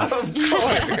go out. Of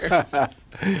course.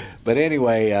 But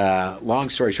anyway,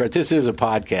 long story short, this is a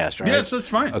podcast, right? Yes, that's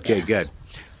fine. Okay, good.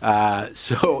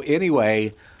 So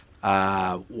anyway,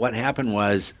 what happened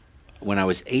was when I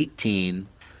was 18,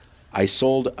 I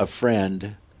sold a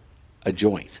friend a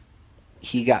joint.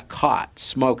 He got caught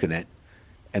smoking it,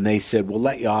 and they said, we'll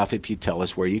let you off if you tell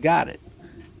us where you got it.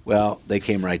 Well, they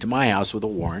came right to my house with a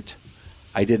warrant.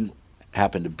 I didn't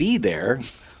happen to be there,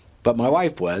 But my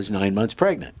wife was 9 months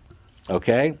pregnant.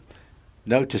 Okay?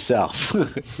 Note to self.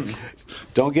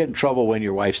 Don't get in trouble when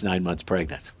your wife's 9 months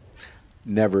pregnant.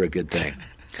 Never a good thing.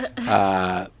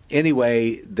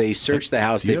 Anyway, they search the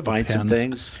house. They find some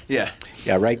things. Yeah,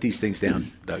 write these things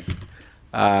down, Doug.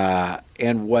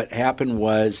 And what happened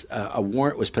was a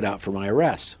warrant was put out for my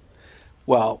arrest.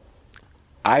 Well,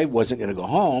 I wasn't going to go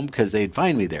home because they'd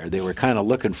find me there. They were kind of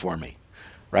looking for me,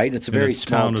 right? And it's a very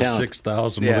small town. Of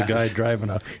 6,000 with a guy driving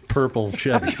a purple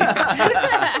Chevy.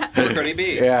 Where could he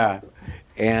be? Yeah.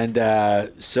 And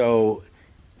so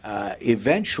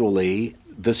eventually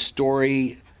the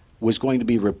story was going to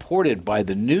be reported by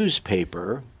the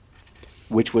newspaper,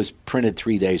 which was printed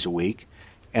 3 days a week.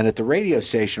 And at the radio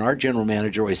station, our general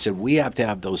manager always said, we have to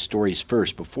have those stories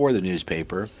first before the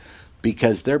newspaper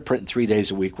because they're printing 3 days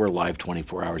a week. We're live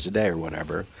 24 hours a day or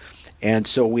whatever. And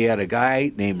so we had a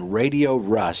guy named Radio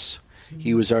Russ.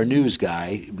 He was our news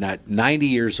guy, not 90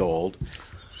 years old.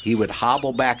 He would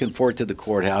hobble back and forth to the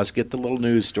courthouse, get the little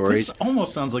news stories. This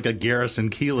almost sounds like a Garrison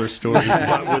Keillor story,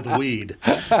 but with weed.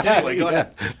 Anyway, go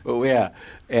ahead.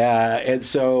 And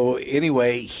so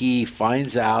anyway, he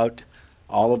finds out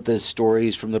all of the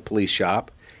stories from the police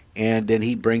shop, and then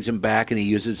he brings them back, and he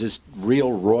uses this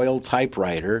real Royal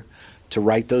typewriter to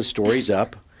write those stories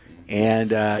up,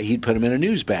 and he'd put them in a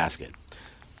news basket.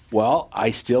 Well,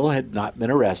 I still had not been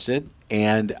arrested,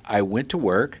 and I went to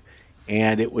work,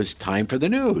 and it was time for the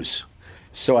news.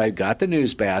 So I got the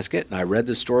news basket, and I read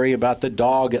the story about the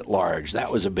dog at large.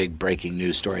 That was a big breaking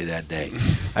news story that day.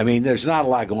 I mean, there's not a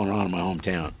lot going on in my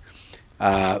hometown.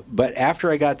 But after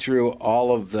I got through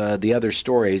all of the other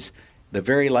stories, the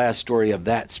very last story of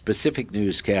that specific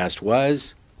newscast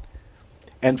was,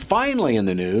 and finally in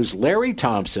the news, Larry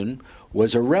Thompson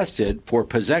was arrested for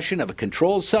possession of a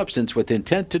controlled substance with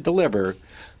intent to deliver.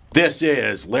 This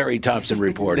is Larry Thompson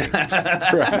reporting.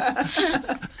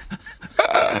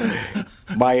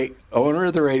 My owner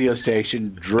of the radio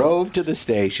station drove to the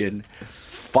station,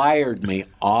 fired me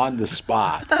on the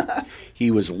spot.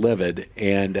 He was livid,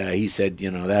 and he said,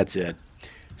 that's it.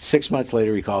 6 months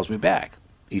later, he calls me back.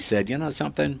 He said,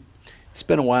 something? It's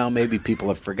been a while. Maybe people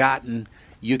have forgotten.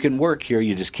 You can work here.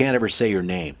 You just can't ever say your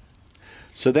name.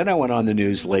 So then I went on the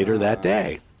news later that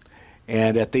day.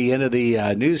 And at the end of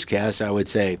the newscast, I would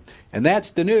say, and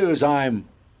that's the news I'm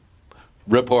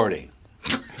reporting.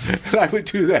 And I would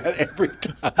do that every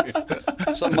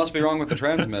time. Something must be wrong with the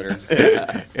transmitter.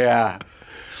 Yeah.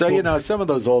 So, some of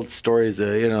those old stories,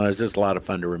 it's just a lot of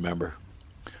fun to remember.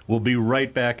 We'll be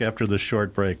right back after this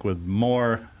short break with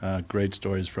more great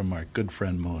stories from our good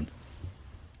friend Moon.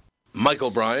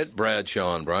 Michael Bryant,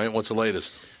 Bradshaw and Bryant, what's the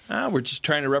latest? We're just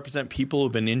trying to represent people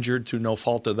who've been injured through no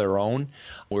fault of their own.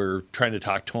 We're trying to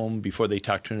talk to them before they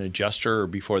talk to an adjuster or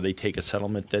before they take a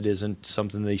settlement that isn't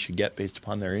something they should get based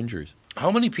upon their injuries. How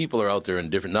many people are out there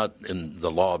not in the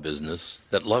law business,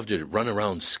 that love to run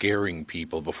around scaring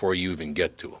people before you even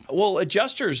get to them? Well,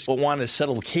 adjusters want to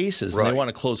settle cases and they want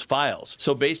to close files.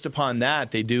 So based upon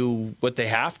that, they do what they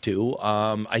have to.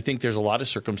 I think there's a lot of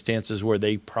circumstances where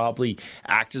they probably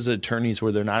act as attorneys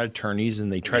where they're not attorneys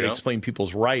and they try to explain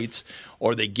people's rights,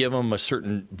 or they give them a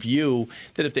certain view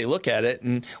that if they look at it.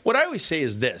 And what I always say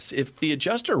is this: if the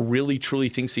adjuster really truly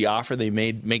thinks the offer they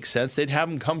made makes sense, they'd have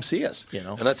them come see us.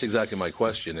 And that's exactly my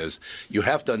question is, you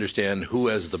have to understand who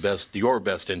has your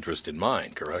best interest in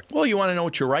mind, correct? Well, you want to know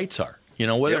what your rights are.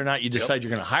 Whether or not you decide you're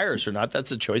going to hire us or not,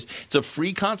 that's a choice. It's a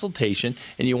free consultation,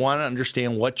 and you want to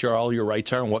understand what all your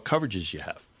rights are and what coverages you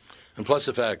have. And plus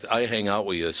the fact I hang out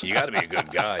with you, so you got to be a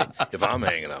good guy if I'm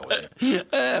hanging out with you.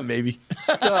 Maybe.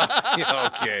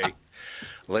 Okay.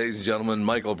 Ladies and gentlemen,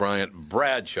 Michael Bryant,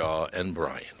 Bradshaw and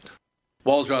Bryant.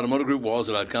 Walser Automotive Group,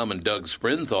 Walser.com, and Doug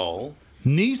Sprinthal.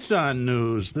 Nissan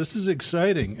news. This is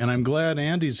exciting, and I'm glad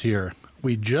Andy's here.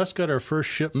 We just got our first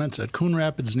shipments at Coon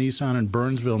Rapids Nissan and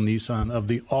Burnsville Nissan of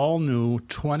the all-new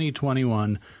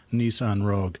 2021 Nissan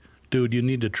Rogue. Dude, you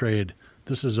need to trade.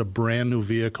 This is a brand-new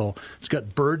vehicle. It's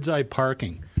got bird's-eye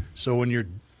parking. So when you're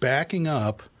backing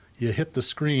up, you hit the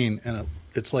screen, and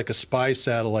it's like a spy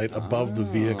satellite above the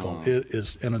vehicle. It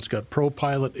is, and it's got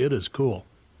ProPilot. It is cool.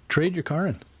 Trade your car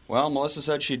in. Well, Melissa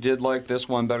said she did like this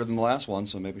one better than the last one,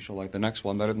 so maybe she'll like the next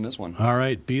one better than this one. All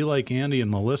right, be like Andy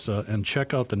and Melissa and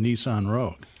check out the Nissan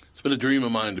Rogue. It's been a dream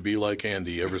of mine to be like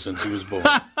Andy ever since he was born.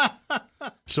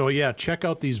 So, yeah, check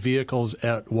out these vehicles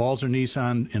at Walser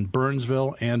Nissan in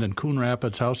Burnsville and in Coon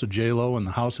Rapids, House of J-Lo and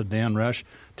the House of Dan Resch.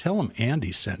 Tell them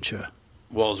Andy sent you.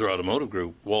 Walser Automotive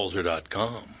Group,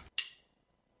 Walser.com.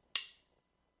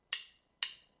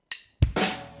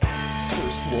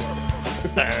 First floor.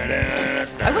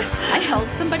 I held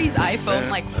somebody's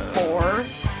iPhone like 4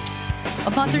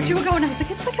 a month or two ago, and I was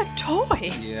like, it's like a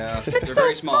toy. Yeah, it's they're so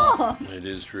very small. It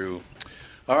is true.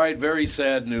 All right, very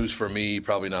sad news for me.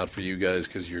 Probably not for you guys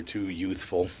because you're too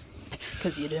youthful.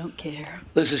 Because you don't care.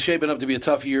 This is shaping up to be a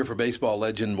tough year for baseball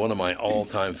legend. One of my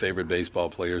all-time favorite baseball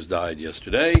players died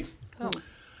yesterday. Oh.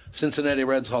 Cincinnati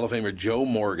Reds Hall of Famer Joe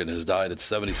Morgan has died at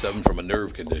 77 from a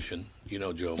nerve condition. You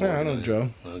know Joe Morgan. Yeah, I know Joe.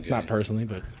 Okay. Not personally,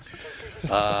 but...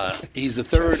 He's the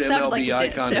third MLB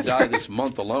like icon to die this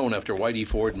month alone after Whitey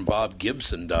Ford and Bob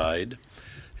Gibson died.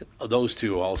 Those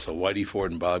two also, Whitey Ford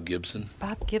and Bob Gibson.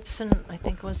 Bob Gibson, I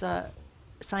think, was a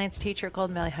science teacher at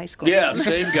Golden Valley High School. Yeah,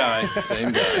 same guy.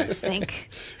 I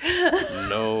think.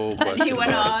 No question. He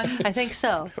went on. I think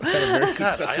so. Had a very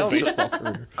successful baseball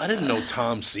career. I didn't know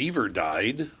Tom Seaver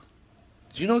died.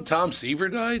 Did you know Tom Seaver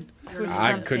died?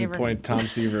 I couldn't point Tom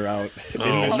Seaver out.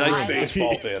 Oh, nice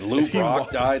baseball fan. Lou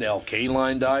Brock died. Al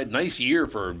Kaline died. Nice year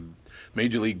for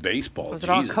Major League Baseball. Was it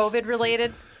all COVID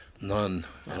related? None,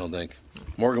 I don't think.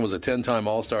 Morgan was a 10-time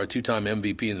All-Star, 2-time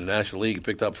MVP in the National League. He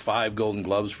picked up 5 Golden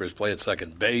Gloves for his play at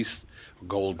second base.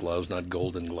 Gold Gloves, not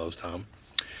Golden Gloves, Tom.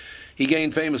 He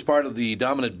gained fame as part of the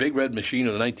dominant Big Red Machine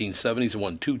of the 1970s and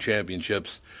won 2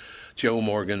 championships. Joe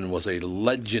Morgan was a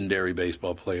legendary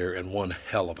baseball player and one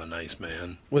hell of a nice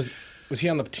man. Was he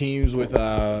on the teams with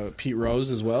Pete Rose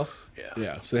as well?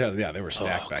 Yeah. So they were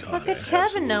stacked back then. Look at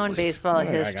Tevin knowing baseball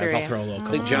history. Guys, I'll throw a little.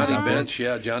 I think Johnny Bench.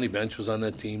 Yeah, Johnny Bench was on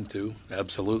that team too.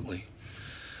 Absolutely.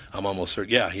 I'm almost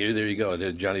certain. Yeah, there you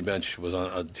go. Johnny Bench was on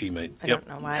a teammate. I don't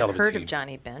know why I've heard of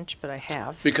Johnny Bench, but I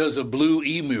have. Because of Blue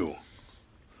Emu.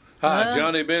 Hi,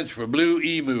 Johnny Bench for Blue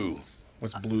Emu.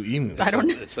 What's Blue Emu? I don't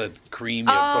know. It's that cream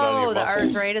you put on your muscles. Oh, the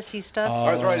arthritis-y stuff?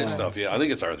 Arthritis stuff, yeah. I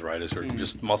think it's arthritis or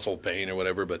just muscle pain or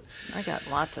whatever. But I got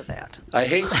lots of that. I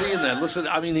hate seeing that. Listen,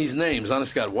 I mean, these names,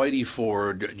 honest God, Whitey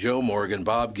Ford, Joe Morgan,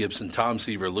 Bob Gibson, Tom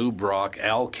Seaver, Lou Brock,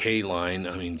 Al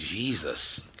Kaline. I mean,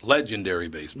 Jesus. Legendary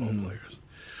baseball players.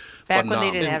 Back when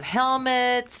they didn't have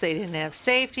helmets, they didn't have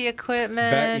safety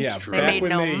equipment. Back made when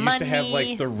no they money. used to have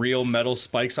like the real metal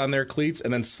spikes on their cleats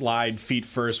and then slide feet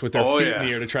first with their feet in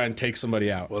the air to try and take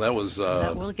somebody out. Well, that was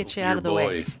that will get you out of the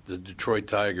way. The Detroit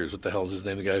Tigers. What the hell is his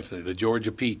name? The guy from the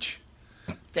Georgia Peach.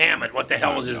 Damn it! What the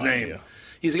hell was his name? Idea.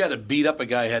 He's the guy that beat up a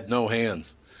guy who had no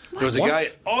hands. There was a guy.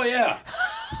 Oh yeah.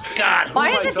 God, who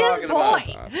am I talking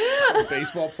about?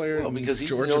 Baseball player. Well, because he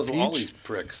Georgia knows Peach? all these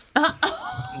pricks.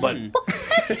 But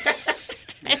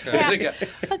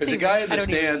there's a guy in the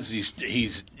stands.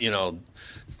 He's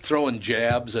throwing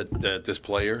jabs at this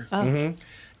player.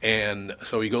 And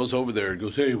so he goes over there and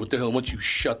goes, "Hey, what the hell? Why don't you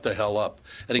shut the hell up?"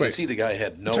 And he can see the guy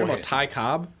had no hands. You're talking about Ty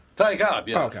Cobb? Ty Cobb,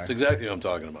 yeah. Oh, okay. That's exactly what I'm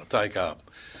talking about. Ty Cobb.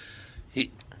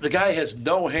 The guy has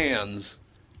no hands,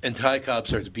 and Ty Cobb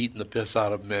starts beating the piss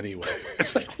out of him anyway.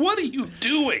 It's like, what are you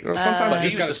doing? Sometimes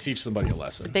you just got to teach somebody a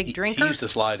lesson. Big drinker? He used to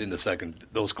slide into second.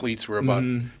 Those cleats were about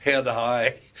head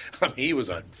high. I mean, he was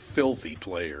a filthy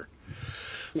player.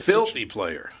 Filthy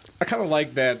player. I kind of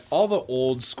like that all the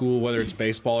old school, whether it's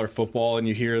baseball or football, and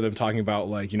you hear them talking about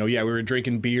like, we were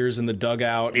drinking beers in the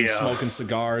dugout and smoking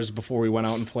cigars before we went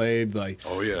out and played. Like,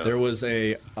 there was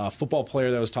a football player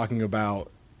that was talking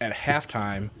about at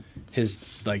halftime,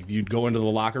 you'd go into the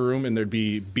locker room and there'd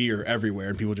be beer everywhere,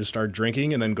 and people just start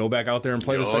drinking and then go back out there and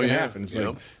play the second half. And it's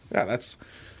that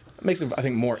makes it, I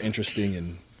think, more interesting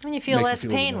and. And you feel less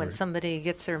pain when somebody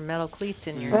gets their metal cleats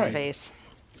in your face.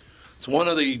 It's one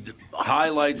of the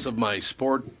highlights of my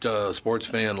sports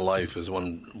fan life is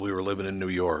when we were living in New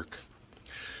York.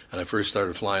 And I first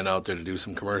started flying out there to do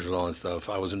some commercials and all that stuff.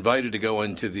 I was invited to go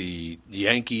into the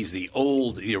Yankees, the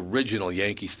original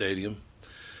Yankee Stadium,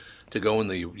 to go in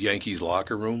the Yankees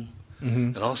locker room.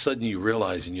 And all of a sudden you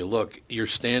realize and you look, you're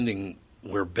standing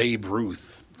where Babe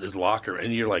Ruth, his locker,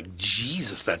 and you're like,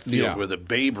 Jesus, that field where the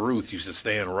Babe Ruth used to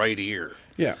stand right here.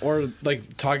 Yeah, or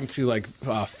like talking to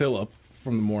Philip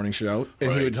from the morning show,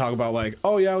 and he would talk about I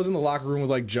was in the locker room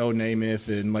with Joe Namath,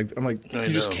 and I'm like, you're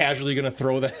just casually gonna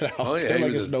throw that out. Oh yeah, there,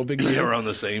 it's no big deal. They were on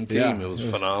the same team. It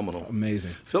was phenomenal,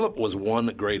 amazing. Philip was one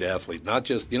great athlete. Not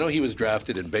just he was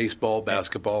drafted in baseball,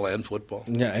 basketball, and football.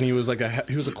 Yeah, and he was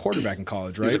he was a quarterback in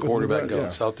college, right? He was a quarterback in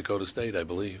college, South Dakota State, I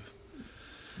believe.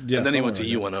 Yeah, and then he went to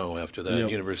UNO after that,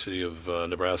 University of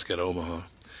Nebraska at Omaha.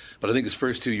 But I think his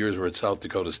first 2 years were at South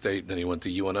Dakota State. Then he went to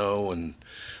UNO, and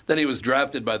then he was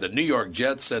drafted by the New York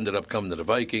Jets, ended up coming to the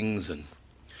Vikings, and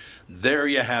there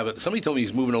you have it. Somebody told me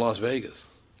he's moving to Las Vegas.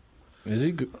 Is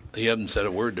he? He hasn't said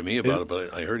a word to me about it,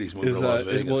 but I heard he's moving to Las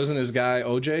Vegas. Isn't his guy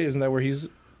OJ? Isn't that where he's?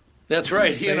 That's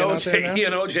right. He and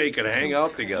OJ could hang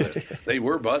out together. They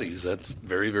were buddies. That's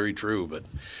very, very true. But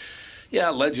yeah,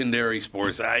 legendary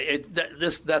sports.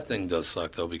 That thing does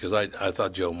suck though, because I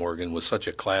thought Joe Morgan was such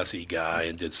a classy guy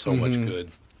and did so much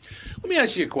good. Let me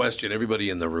ask you a question, everybody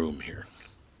in the room here.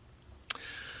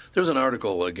 There was an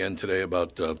article again today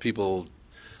about people.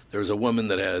 There's a woman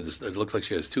that it looks like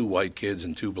she has 2 white kids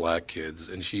and 2 black kids,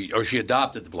 and she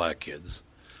adopted the black kids,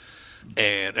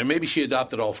 and maybe she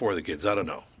adopted all 4 of the kids. I don't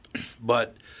know,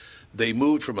 but they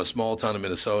moved from a small town in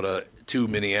Minnesota to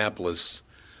Minneapolis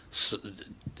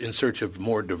in search of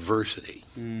more diversity.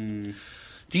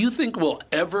 Do you think we'll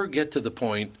ever get to the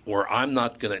point where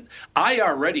I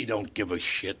already don't give a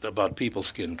shit about people's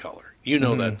skin color. You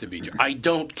know that to be true. I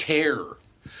don't care.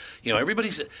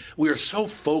 We are so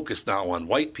focused now on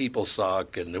white people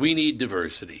suck and we need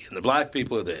diversity and the black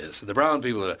people are this and the brown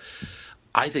people are that.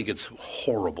 I think it's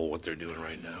horrible what they're doing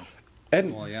right now.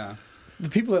 And the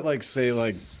people that say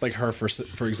like her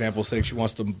for example saying she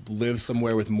wants to live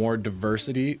somewhere with more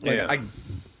diversity.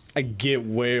 I get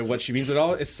what she means,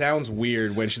 but it sounds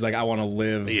weird when she's like, I want to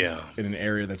live in an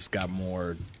area that's got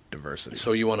more diversity.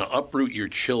 So you want to uproot your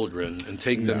children and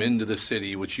take them into the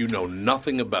city, which you know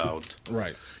nothing about.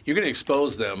 Right. You're going to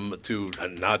expose them to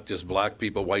not just black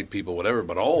people, white people, whatever,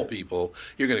 but all people.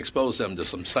 You're going to expose them to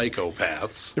some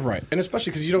psychopaths. Right. And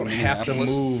especially because you don't have to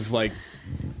move,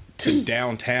 to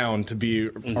downtown to be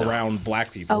around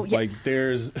black people. Oh, yeah.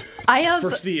 There's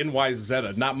Diversity in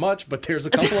YZ. Not much, but there's a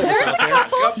couple of us out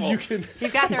there. So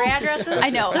you've got their addresses?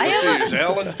 I know. There's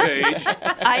Ellen Page.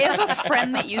 I have a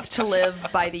friend that used to live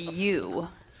by the U,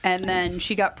 and then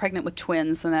she got pregnant with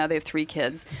twins, so now they have 3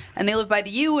 kids. And they live by the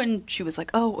U, and she was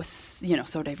like, oh, it was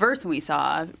so diverse, and we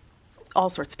saw all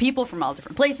sorts of people from all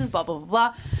different places, blah, blah, blah,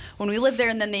 blah. When we lived there,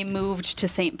 and then they moved to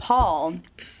St. Paul.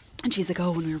 And she's like, oh,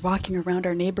 when we were walking around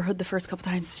our neighborhood the first couple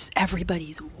times, just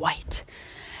everybody's white.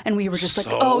 And we were just like,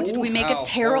 oh, did we make a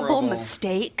terrible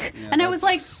mistake? Yeah, and I was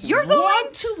like, you're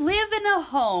going to live in a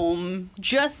home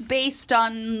just based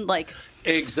on,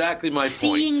 exactly my point.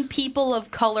 Seeing people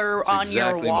of color on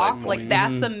your walk.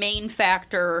 That's a main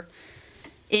factor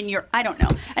in your, I don't know.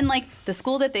 And, the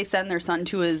school that they send their son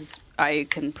to is, I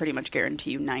can pretty much guarantee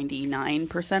you,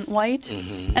 99% white.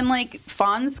 Mm-hmm. And,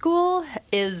 Fawn School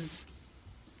is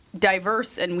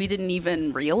diverse, and we didn't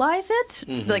even realize it.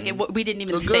 Mm-hmm. We didn't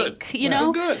even think,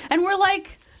 Good. And we're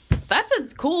like, that's a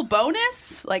cool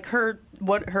bonus. her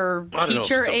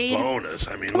teacher aide. Bonus.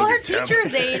 I mean,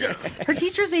 her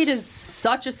teacher's aide is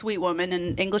such a sweet woman,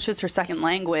 and English is her second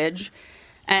language,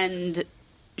 and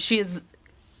she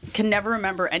can never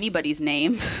remember anybody's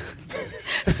name.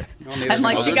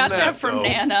 And she got that from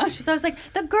Nana. She's always like,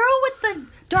 the girl with the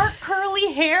dark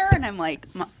curly hair, and I'm like,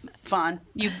 Fawn,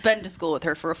 you've been to school with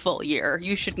her for a full year.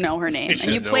 You should know her name. And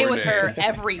you play with her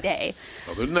every day.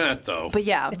 Other than that, though. But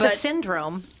it's a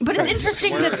syndrome. But it's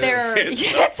interesting that they're...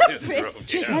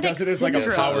 She does it as a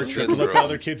power trip to let the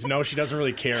other kids know she doesn't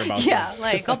really care about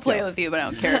them. I'll play with you, but I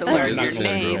don't care to learn your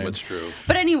name. It's true.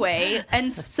 But anyway,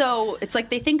 and so it's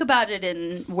they think about it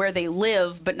in where they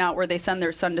live, but not where they send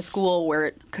their son to school, where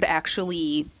it could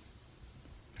actually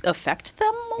affect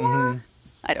them more. Mm-hmm.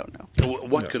 I don't know.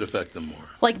 What could affect them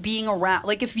more? Being around,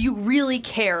 if you really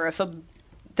care, if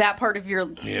that part of your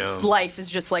life is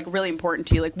just really important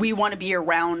to you. We want to be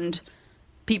around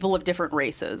people of different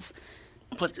races.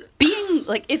 But being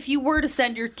if you were to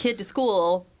send your kid to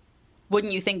school,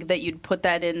 wouldn't you think that you'd put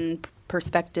that in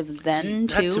perspective then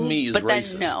too? That to me is but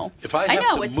racist. Then no. If I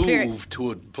have to move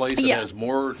to a place that has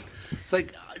more, it's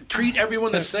treat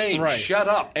everyone the same. Right. Shut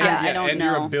up. And, I don't know.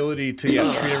 Your ability to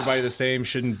treat everybody the same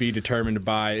shouldn't be determined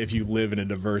by if you live in a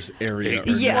diverse area or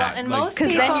not. And most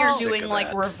because then you're doing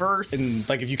reverse.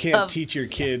 And if you can't teach your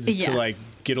kids to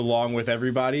get along with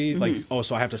everybody,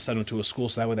 so I have to send them to a school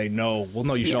so that way they know. Well,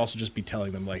 no, you should also just be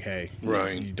telling them hey,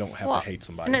 you don't have to hate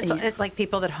somebody. And it's like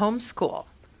people that homeschool.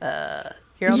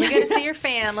 You're only going to see your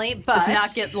family, but does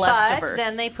not get less diverse.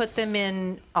 Then they put them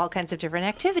in all kinds of different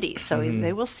activities, so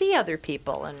they will see other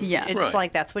people, and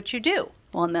it's that's what you do.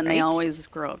 Well, and then they always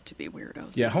grow up to be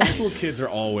weirdos. Yeah, homeschool kids are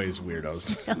always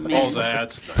weirdos.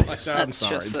 That's nice. I'm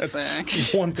sorry.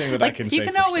 That's one thing that I can say. You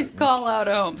can always call out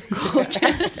a homeschool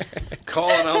kid.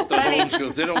 Calling out the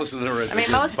homeschools. They don't listen to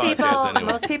the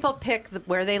most people pick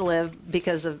where they live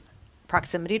because of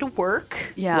proximity to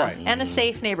work, and a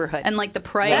safe neighborhood, and the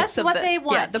price. That's of what they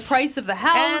want. Yeah, the price of the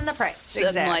house, and the price,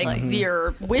 exactly. And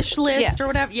your wish list or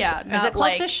whatever. Yeah, is it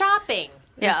close to shopping?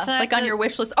 Yeah, on your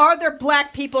wish list. Are there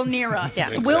black people near us? Yeah.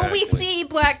 Exactly. Will we see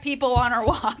black people on our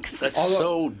walks? That's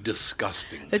so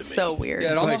disgusting to me. It's so weird.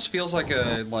 Yeah, it almost feels like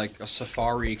a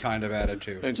safari kind of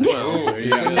attitude.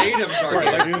 The native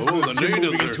the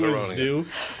natives are to a zoo.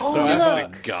 Oh, no,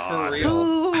 God. For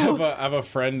real. I have a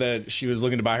friend that she was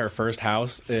looking to buy her first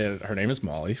house. And her name is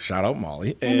Molly. Shout out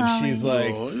Molly. And she's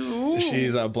like,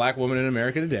 she's a black woman in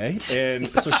America today. And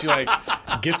so she like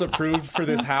gets approved for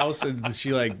this house, and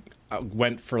she like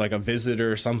went for like a visit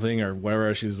or something or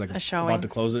whatever. She's like about to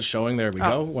close it. Showing. There we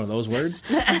go. One of those words.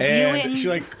 And she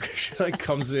like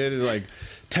comes in and like,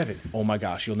 Tevin, oh my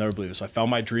gosh, you'll never believe it. So I found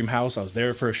my dream house. I was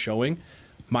there for a showing.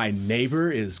 My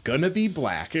neighbor is gonna be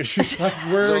black. And she's like,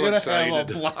 we're gonna have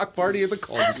a block party in the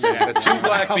cul-de-sac. 2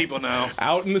 black people now.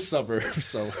 Out in the suburbs.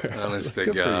 So honest to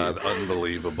God,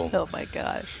 unbelievable. Oh my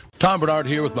gosh. Tom Bernard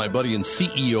here with my buddy and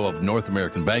CEO of North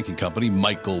American Banking Company,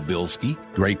 Michael Bilski.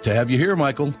 Great to have you here,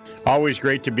 Michael. Always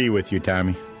great to be with you,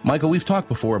 Tommy. Michael, we've talked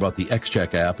before about the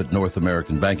XCheck app at North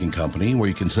American Banking Company, where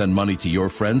you can send money to your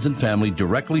friends and family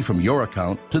directly from your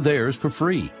account to theirs for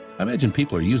free. I imagine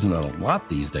people are using it a lot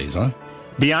these days, huh?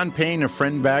 Beyond paying a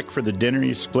friend back for the dinner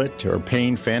you split or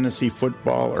paying fantasy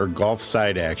football or golf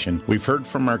side action, we've heard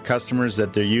from our customers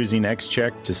that they're using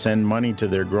XCheck to send money to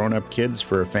their grown-up kids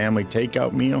for a family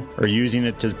takeout meal or using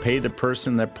it to pay the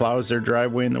person that plows their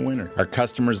driveway in the winter. Our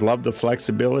customers love the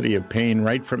flexibility of paying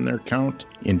right from their account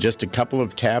in just a couple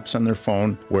of taps on their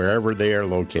phone wherever they are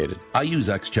located. I use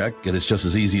XCheck, and it's just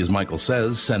as easy as Michael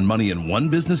says. Send money in 1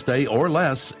 business day or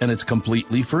less, and it's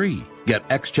completely free. Get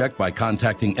XCheck by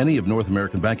contacting any of North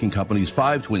American Banking Company's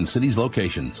 5 Twin Cities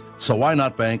locations. So why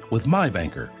not bank with my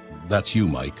banker? That's you,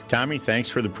 Mike. Tommy, thanks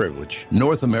for the privilege.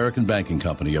 North American Banking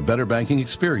Company, a better banking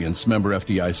experience, member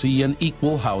FDIC, and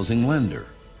equal housing lender.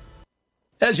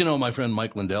 As you know, my friend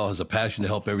Mike Lindell has a passion to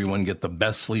help everyone get the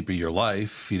best sleep of your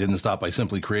life. He didn't stop by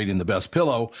simply creating the best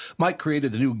pillow. Mike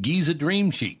created the new Giza Dream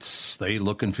Sheets. They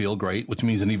look and feel great, which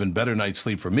means an even better night's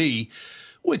sleep for me,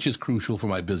 which is crucial for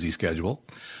my busy schedule.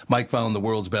 Mike found the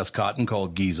world's best cotton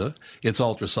called Giza. It's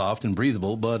ultra soft and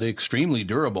breathable, but extremely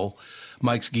durable.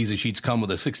 Mike's Giza sheets come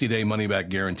with a 60-day money-back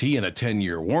guarantee and a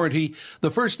 10-year warranty. The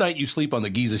first night you sleep on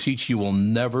the Giza sheets, you will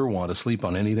never want to sleep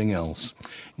on anything else.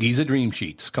 Giza Dream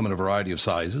Sheets come in a variety of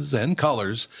sizes and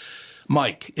colors.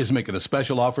 Mike is making a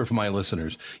special offer for my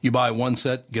listeners. You buy 1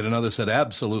 set, get another set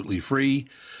absolutely free.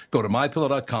 Go to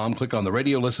MyPillow.com, click on the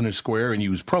radio listener square, and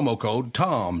use promo code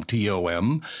TOM,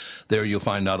 T-O-M. There you'll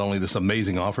find not only this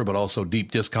amazing offer, but also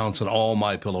deep discounts on all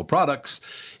MyPillow products,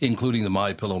 including the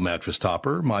MyPillow mattress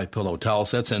topper, MyPillow towel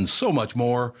sets, and so much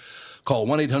more. Call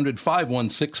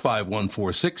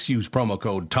 1-800-516-5146, use promo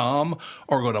code TOM,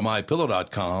 or go to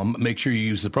MyPillow.com. Make sure you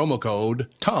use the promo code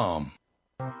TOM.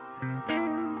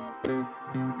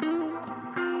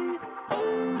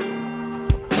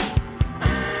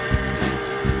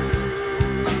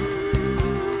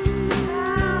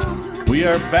 We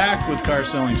are back with Car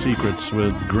Selling Secrets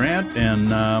with Grant and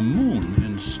Moon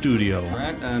in studio.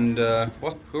 Grant and,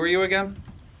 who are you again?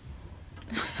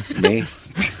 Me.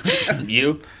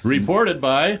 You. Reported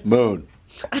by Moon.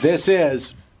 This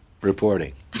is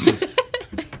reporting.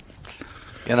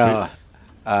 You know,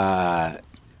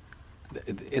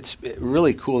 it's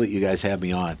really cool that you guys have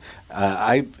me on.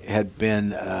 I had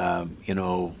been,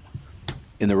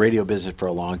 in the radio business for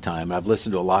a long time. I've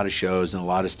listened to a lot of shows and a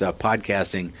lot of stuff.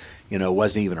 Podcasting,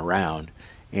 wasn't even around.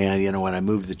 And, when I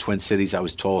moved to the Twin Cities, I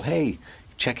was told, hey,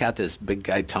 check out this big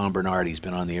guy, Tom Bernard. He's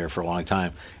been on the air for a long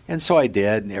time. And so I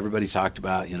did, and everybody talked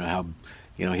about, how,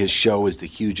 his show was the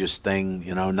hugest thing,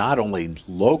 not only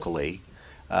locally,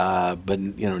 but,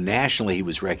 nationally he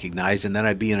was recognized. And then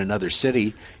I'd be in another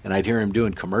city, and I'd hear him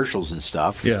doing commercials and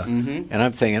stuff. Yeah. Mm-hmm. And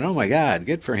I'm thinking, oh, my God,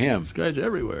 good for him. This guy's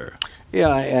everywhere.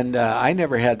 Yeah, and I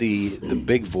never had the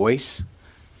big voice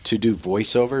to do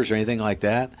voiceovers or anything like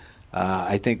that.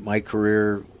 I think my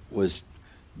career was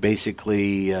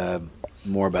basically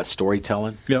more about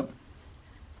storytelling. Yep.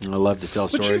 And I love to tell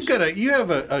stories. But you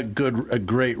have a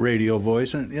great radio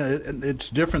voice, and it's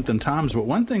different than Tom's. But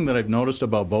one thing that I've noticed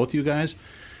about both you guys,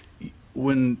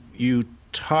 when you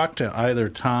talk to either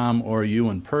Tom or you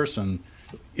in person,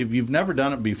 if you've never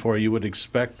done it before, you would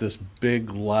expect this big,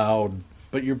 loud.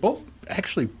 But you're both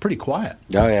actually pretty quiet.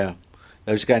 Oh yeah.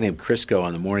 There's a guy named Crisco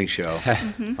on the morning show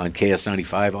on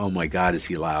KS95. Oh, my God, is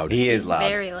he loud. He is loud.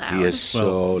 Very loud. He is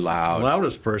so loud. The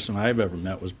loudest person I've ever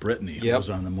met was Brittany, who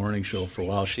was on the morning show for a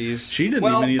while. She didn't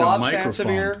even need Bob a microphone.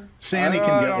 Sansevier? Sandy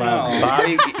can get loud.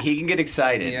 Bobby, he can get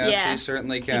excited. Yes, he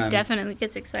certainly can. He definitely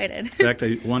gets excited. In fact,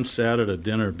 I once sat at a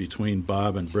dinner between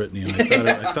Bob and Brittany, and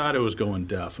I thought it was going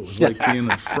deaf. It was like being in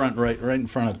the front, right in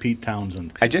front of Pete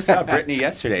Townsend. I just saw Brittany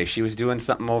yesterday. She was doing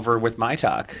something over with My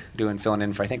Talk, filling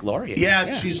in for, I think, Lori. Yeah,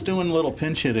 Yeah, she's doing a little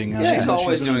pinch hitting. She's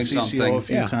always doing CCO something. a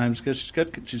few times because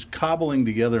she's cobbling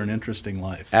together an interesting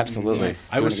life. Absolutely. Yes.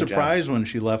 I was surprised when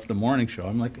she left the morning show.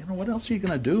 I'm like, what else are you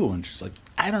going to do? And she's like,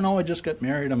 I don't know. I just got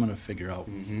married. I'm going to figure out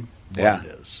what it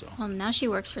is. So. Well, now she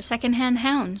works for Secondhand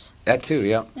Hounds. That too,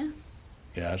 yeah.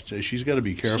 Yeah, she's got to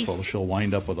be careful. She'll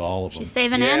wind up with all of them. She's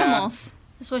saving animals.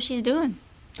 That's what she's doing.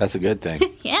 That's a good thing.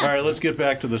 Yeah. All right, let's get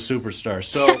back to the superstar.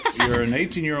 So you're an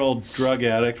 18-year-old drug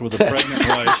addict with a pregnant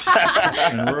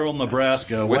wife in rural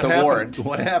Nebraska. With a warrant.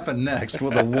 What happened next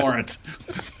with a warrant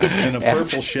in a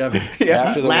purple Chevy? Yeah,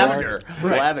 After the lavender.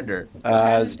 Right. Lavender.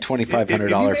 It's a $2,500 If you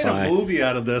made fine. a movie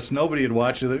out of this, nobody would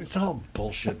watch it. It's all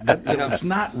bullshit. It's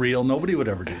not real. Nobody would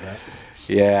ever do that.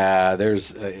 Yeah,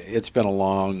 it's been a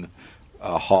long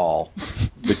haul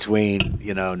between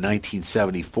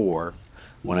 1974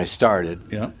 when I started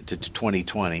to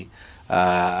 2020.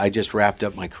 I just wrapped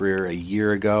up my career a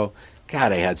year ago.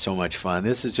 God, I had so much fun.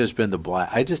 This has just been the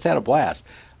blast. I just had a blast.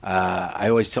 I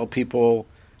always tell people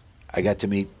I got to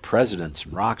meet presidents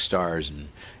and rock stars and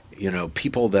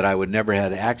people that I would never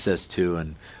had access to,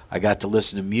 and I got to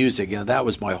listen to music. That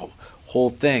was my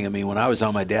whole thing. I mean, when I was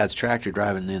on my dad's tractor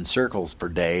driving in circles for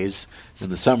days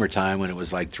in the summertime when it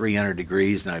was like 300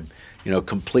 degrees and I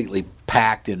completely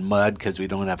packed in mud because we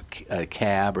don't have a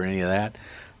cab or any of that,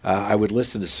 I would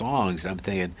listen to songs and I'm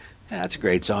thinking, that's a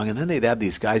great song. And then they'd have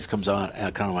these guys come on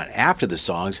after the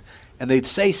songs and they'd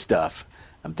say stuff.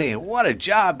 I'm thinking, what a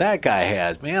job that guy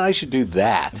has. Man, I should do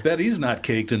that. I bet he's not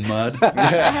caked in mud.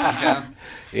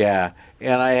 Yeah.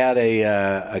 And I had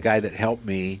a guy that helped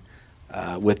me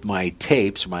with my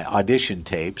tapes, my audition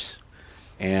tapes.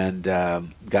 And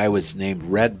guy was named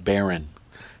Red Baron.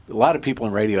 A lot of people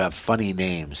in radio have funny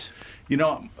names.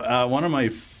 One of my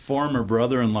former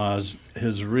brother-in-laws,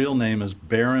 his real name is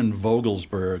Baron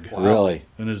Vogelsberg. Wow. Really?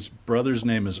 And his brother's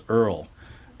name is Earl.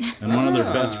 And one of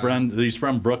their best friends, he's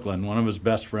from Brooklyn, one of his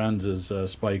best friends is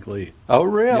Spike Lee. Oh,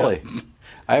 really? Yep.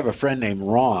 I have a friend named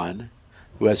Ron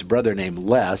who has a brother named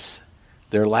Les.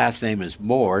 Their last name is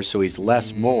Moore, so he's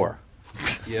Les Moore.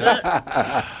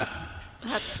 Yeah.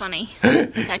 That's funny.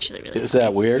 It's actually really Is funny.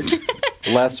 that weird?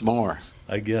 Les Moore.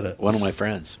 I get it. One of my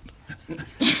friends.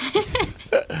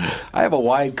 I have a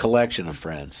wide collection of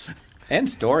friends. And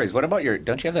stories. What about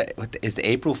don't you have is the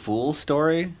April Fool's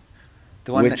story?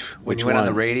 The one when you went on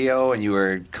the radio and you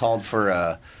were called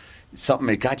for something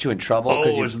that got you in trouble? Oh,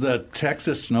 it was the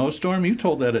Texas snowstorm? You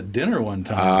told that at dinner one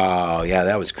time. Oh, yeah,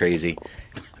 that was crazy.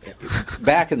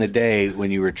 Back in the day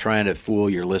when you were trying to fool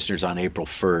your listeners on April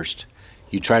 1st,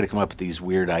 you try to come up with these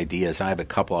weird ideas. I have a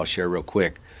couple I'll share real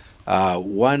quick.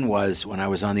 One was when I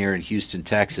was on the air in Houston,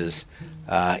 Texas.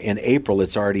 In April,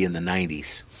 it's already in the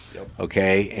 90s. Yep.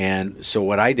 Okay? And so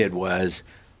what I did was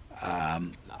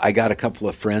I got a couple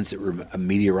of friends that were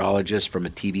meteorologists from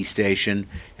a TV station,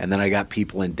 and then I got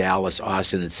people in Dallas,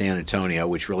 Austin, and San Antonio,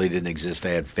 which really didn't exist. I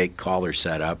had fake callers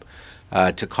set up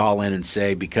to call in and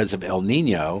say, because of El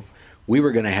Nino, we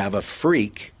were going to have a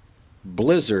freak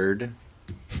blizzard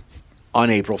on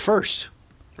April 1st,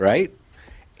 right?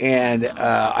 And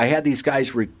I had these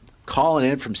guys calling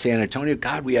in from San Antonio.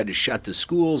 God, we had to shut the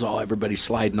schools, everybody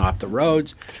sliding off the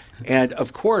roads. And,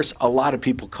 of course, a lot of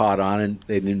people caught on and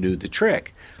they knew the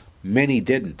trick. Many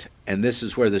didn't. And this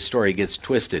is where the story gets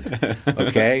twisted,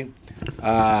 okay?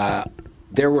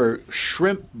 There were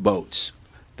shrimp boats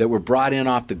that were brought in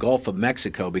off the Gulf of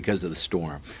Mexico because of the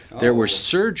storm. There were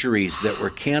surgeries that were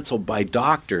canceled by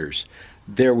doctors.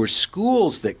 There were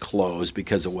schools that closed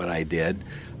because of what I did.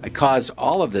 I caused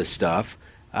all of this stuff,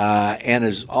 and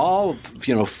it's all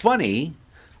funny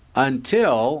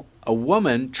until a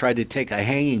woman tried to take a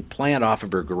hanging plant off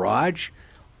of her garage,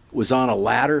 was on a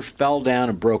ladder, fell down,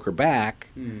 and broke her back,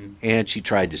 and she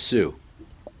tried to sue,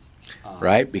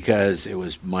 right? Because it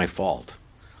was my fault.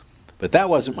 But that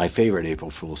wasn't my favorite April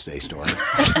Fool's Day story.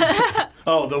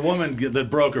 Oh, the woman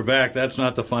that broke her back, that's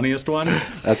not the funniest one?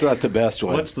 That's not the best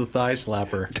one. What's the thigh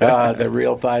slapper? The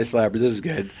real thigh slapper. This is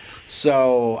good.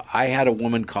 So I had a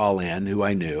woman call in who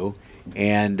I knew,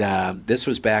 and this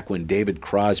was back when David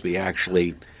Crosby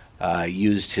actually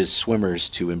used his swimmers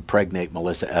to impregnate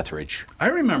Melissa Etheridge. I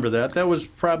remember that. That was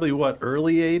probably,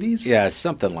 early 80s? Yeah,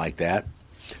 something like that.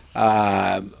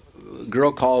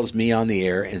 Girl calls me on the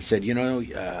air and said,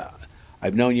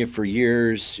 I've known you for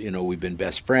years. We've been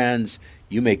best friends.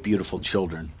 You make beautiful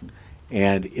children.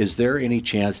 And is there any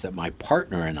chance that my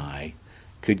partner and I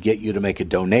could get you to make a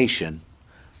donation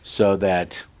so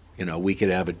that, we could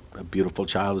have a beautiful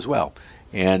child as well?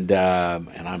 And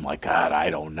I'm like, God, I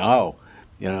don't know.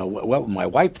 What would my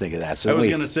wife think of that? So I was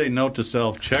going to say, note to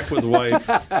self, check with wife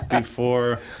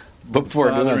before doing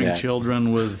fathering that.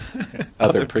 children with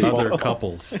other people. Other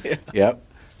couples. Yep.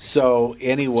 So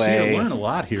anyway, you learn a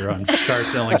lot here on Car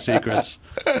Selling Secrets.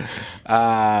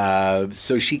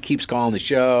 So she keeps calling the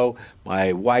show.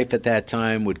 My wife at that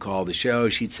time would call the show.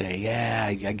 She'd say, "Yeah,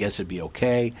 I guess it'd be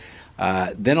okay."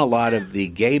 Then a lot of the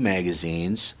gay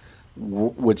magazines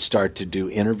would start to do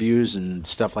interviews and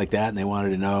stuff like that, and they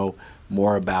wanted to know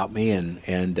more about me.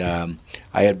 And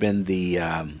I had been the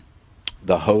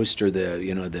host, or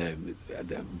the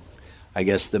I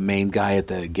guess the main guy at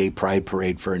the Gay Pride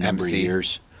Parade for a number of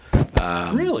years.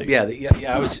 Really? Yeah.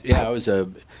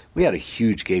 We had a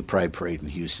huge Gay Pride Parade in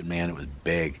Houston. Man, it was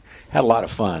big. Had a lot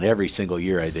of fun every single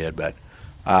year I did. But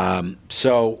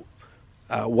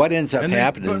what ends up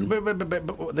happening?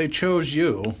 But they chose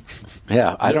you.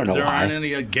 Yeah, I don't know there why. Aren't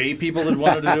any gay people that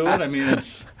wanted to do it? I mean,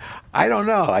 it's. I don't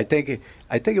know. I think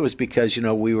it was because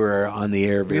we were on the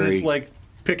air very. It's like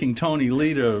picking Tony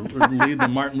Lee to lead the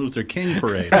Martin Luther King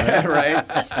parade, right?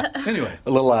 Anyway,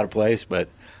 a little out of place, but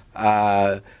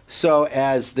so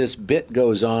as this bit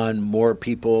goes on, more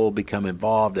people become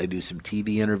involved. I do some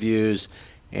TV interviews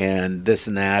and this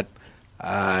and that.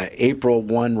 April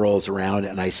 1 rolls around,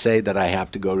 and I say that I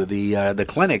have to go to the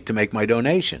clinic to make my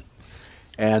donation.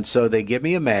 And so they give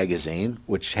me a magazine,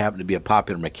 which happened to be a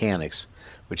Popular Mechanics,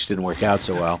 which didn't work out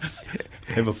so well.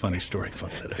 I have a funny story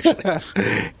about that,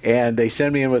 actually. And they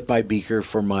send me in with my beaker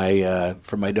for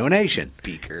my donation.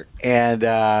 Beaker. And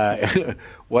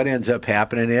what ends up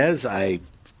happening is I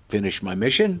finish my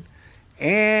mission,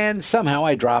 and somehow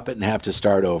I drop it and have to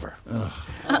start over.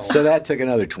 So that took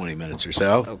another 20 minutes or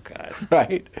so. Oh, God.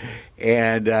 Right?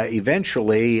 And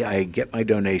eventually I get my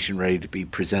donation ready to be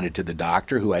presented to the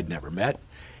doctor, who I'd never met.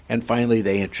 And finally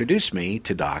they introduced me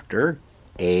to Dr.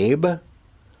 Abe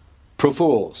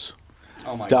Profools.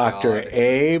 Oh, my Dr. God.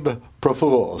 Abe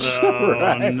Profools. Oh,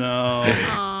 right? no.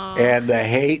 And the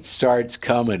hate starts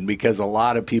coming because a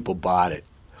lot of people bought it.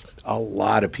 A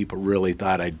lot of people really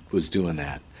thought I was doing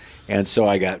that. And so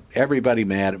I got everybody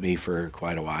mad at me for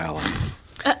quite a while.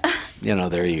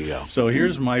 And, there you go. So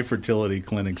here's my fertility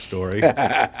clinic story.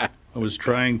 I was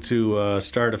trying to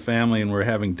start a family, and we're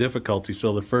having difficulty.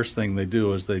 So the first thing they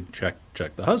do is they check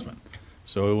the husband.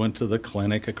 So we went to the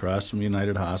clinic across from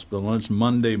United Hospital, and it's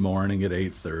Monday morning at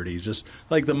 8:30. Just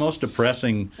like the most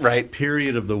depressing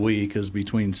period of the week is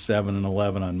between 7 and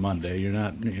 11 on Monday. You're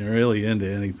not really into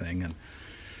anything,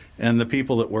 and the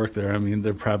people that work there, I mean,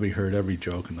 they've probably heard every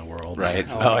joke in the world. Right.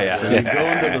 Oh, yeah.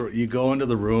 So you go into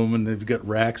the room, and they've got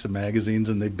racks of magazines,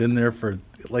 and they've been there for,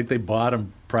 like, they bought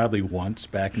them probably once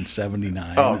back in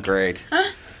 79. Oh, great.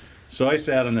 So I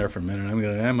sat in there for a minute.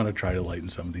 I'm gonna try to lighten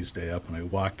somebody's day up, and I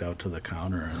walked out to the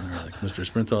counter, and they're like, "Mr.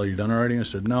 Sprinthal, you done already?" And I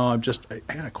said, "No, I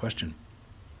got a question.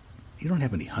 You don't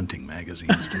have any hunting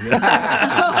magazines, do you?"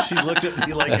 She looked at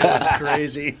me like I was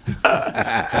crazy.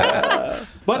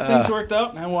 But things worked out,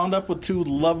 and I wound up with two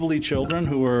lovely children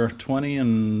who are 20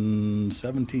 and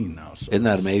 17 now. So isn't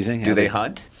that amazing? Do they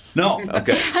hunt? No.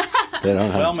 Okay. They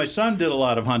don't hunt. Well, my son did a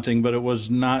lot of hunting, but it was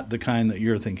not the kind that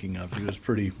you're thinking of. He was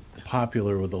pretty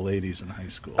popular with the ladies in high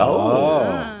school.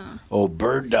 Old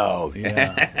bird dog.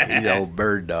 Yeah. He's old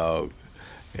bird dog.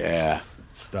 Yeah.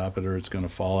 Stop it or it's going to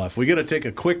fall off. We got to take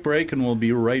a quick break, and we'll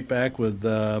be right back with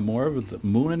more with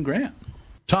Moon and Grant.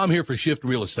 Tom here for Shift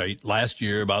Real Estate. Last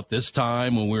year, about this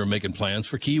time when we were making plans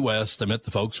for Key West, I met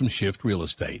the folks from Shift Real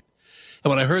Estate. And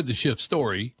when I heard the Shift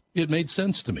story, it made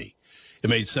sense to me. It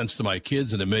made sense to my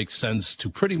kids, and it makes sense to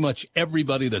pretty much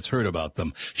everybody that's heard about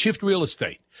them. Shift Real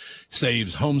Estate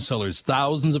saves home sellers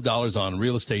thousands of dollars on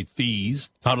real estate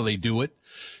fees. How do they do it?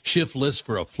 Shift lists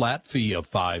for a flat fee of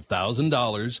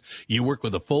 $5,000. You work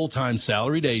with a full-time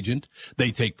salaried agent.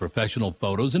 They take professional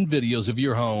photos and videos of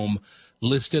your home,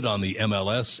 list it on the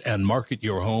MLS, and market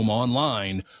your home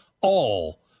online,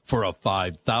 all for a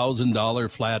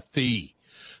 $5,000 flat fee.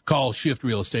 Call Shift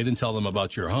Real Estate and tell them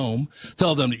about your home.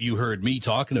 Tell them that you heard me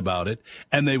talking about it,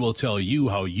 and they will tell you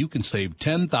how you can save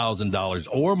 $10,000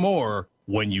 or more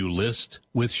when you list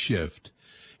with Shift.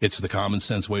 It's the common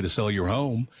sense way to sell your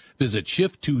home. Visit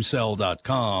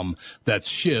shift2sell.com. That's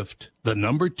shift, the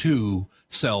number 2,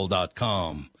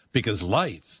 sell.com. Because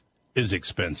life is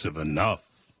expensive enough.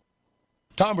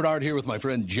 Tom Bernard here with my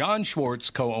friend John Schwartz,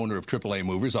 co-owner of AAA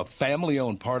Movers, a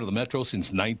family-owned part of the Metro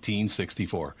since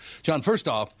 1964. John, first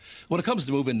off, when it comes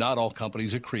to moving, not all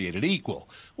companies are created equal.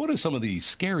 What are some of the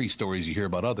scary stories you hear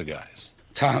about other guys?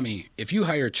 Tommy, if you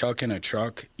hire Chuck in a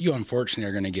truck, you unfortunately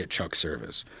are going to get Chuck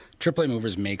service. AAA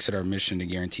Movers makes it our mission to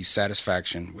guarantee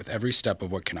satisfaction with every step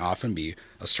of what can often be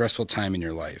a stressful time in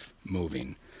your life,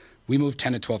 moving. We move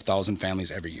 10 to 12,000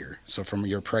 families every year, so from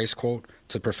your price quote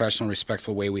to the professional,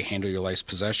 respectful way we handle your life's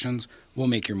possessions, we'll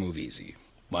make your move easy.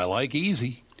 I like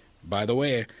easy. By the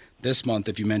way, This month,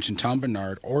 if you mention Tom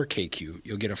Bernard or KQ,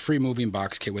 you'll get a free moving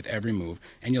box kit with every move,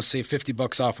 and you'll save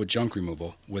 $50 off with junk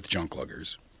removal with Junk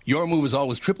Luggers. Your move is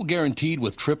always triple guaranteed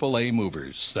with AAA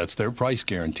Movers. That's their price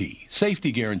guarantee,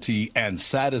 safety guarantee, and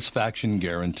satisfaction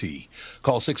guarantee.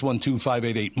 Call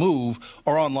 612-588-MOVE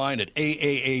or online at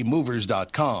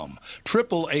aaamovers.com.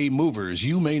 AAA Movers.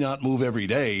 You may not move every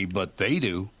day, but they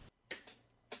do.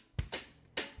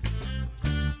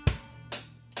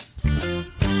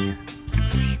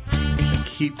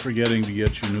 Keep forgetting to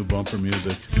get your new bumper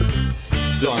music.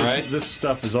 This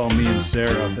stuff is all me and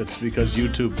Sarah. It's because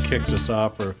YouTube kicks us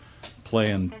off for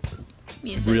playing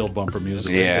real bumper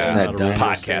music. Yeah,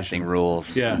 podcasting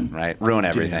rules. Yeah, right. Ruin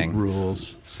everything.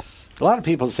 Rules. A lot of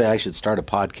people say I should start a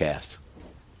podcast.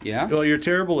 Yeah. Well, you're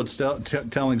terrible at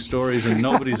telling stories, and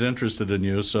nobody's interested in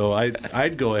you. So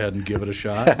I'd go ahead and give it a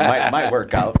shot. might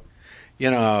work out. You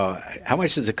know, how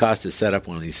much does it cost to set up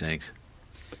one of these things?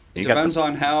 It depends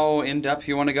on how in-depth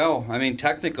you want to go. I mean,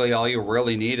 technically, all you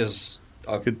really need is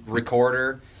a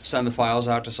recorder, send the files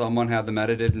out to someone, have them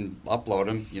edited, and upload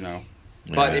them, Yeah.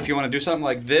 But if you want to do something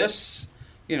like this,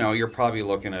 you're probably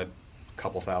looking at a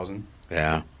couple thousand.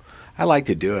 Yeah. I like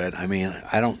to do it. I mean,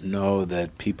 I don't know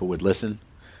that people would listen,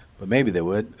 but maybe they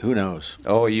would. Who knows?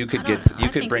 Oh, you could get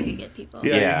people.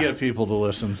 Yeah, you get people to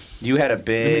listen. You had a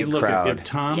big crowd. If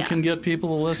Tom can get people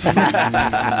to listen,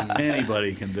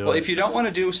 anybody can do it. Well, if you don't want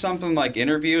to do something like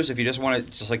interviews, if you just want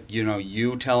to, just like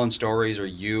you telling stories or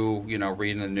you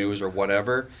reading the news or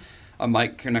whatever, a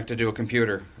mic connected to a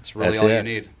computer. It's really all you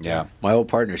need. Yeah. My old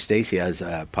partner Stacy has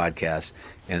a podcast,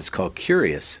 and it's called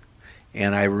Curious.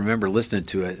 And I remember listening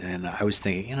to it, and I was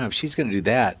thinking, if she's going to do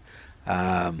that,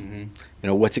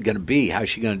 what's it going to be? How's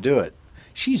she going to do it?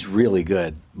 She's really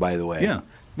good, by the way. Yeah.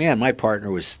 Man, my partner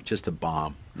was just a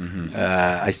bomb. Mm-hmm.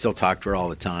 I still talk to her all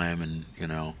the time, and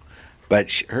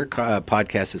but her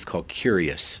podcast is called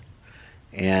Curious.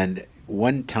 And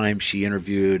one time she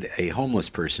interviewed a homeless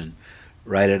person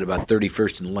right at about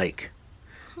 31st and Lake.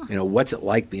 What's it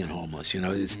like being homeless?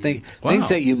 It's things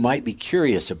that you might be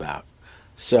curious about.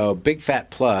 So, big fat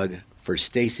plug for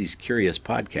Stacy's Curious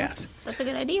podcast. That's a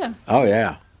good idea. Oh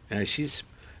yeah, she's.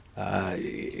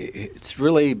 It's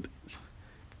really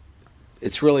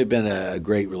been a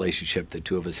great relationship the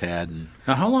two of us had. And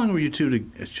now, how long were you two?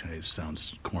 It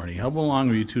sounds corny. How long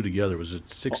were you two together? Was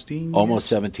it 16? Almost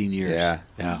 17 years.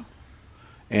 Yeah.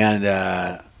 And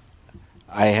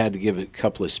I had to give a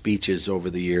couple of speeches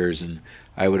over the years, and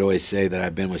I would always say that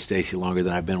I've been with Stacy longer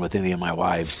than I've been with any of my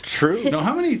wives. It's true. Now,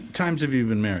 how many times have you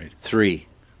been married? 3.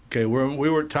 Okay,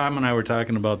 Tom and I were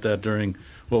talking about that during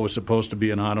what was supposed to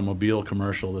be an automobile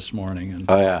commercial this morning,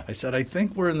 and I said, I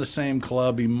think we're in the same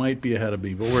club. He might be ahead of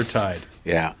me, but we're tied.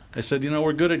 Yeah. I said,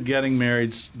 we're good at getting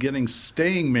married.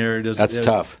 Staying married that's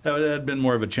tough. That had been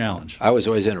more of a challenge. I was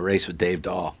always in a race with Dave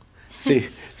Dahl.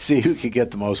 See who could get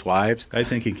the most wives. I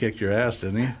think he kicked your ass,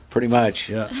 didn't he? Pretty much.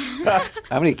 Yeah.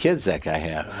 How many kids that guy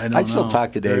have? I don't know. Still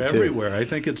talk to Dave They're too. Everywhere. I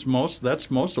think that's most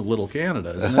of Little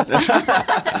Canada, isn't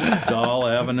it? Dahl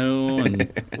Avenue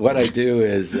and. What I do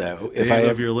is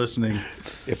if you're listening,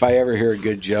 if I ever hear a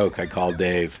good joke, I call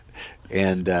Dave,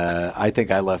 and I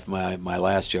think I left my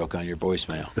last joke on your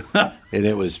voicemail, and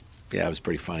it was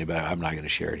pretty funny, but I'm not going to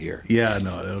share it here. Yeah,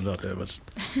 no, I don't know what that was.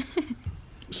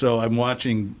 So I'm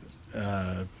watching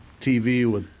TV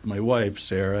with my wife,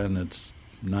 Sarah, and it's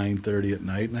 9:30 at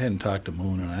night, and I hadn't talked to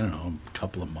Moon in, I don't know, a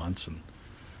couple of months, and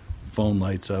phone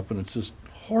lights up, and it's this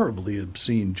horribly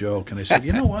obscene joke, and I said,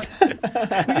 you know what?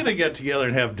 We're going to get together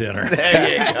and have dinner.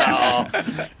 There you go.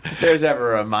 There's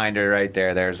ever a reminder right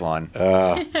there. There's one.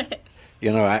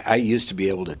 I used to be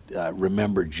able to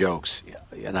remember jokes,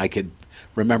 and I could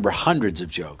remember hundreds of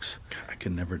jokes. God, I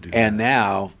can never do that. And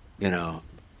now,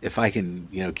 if I can,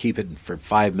 keep it for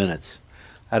 5 minutes,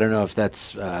 I don't know if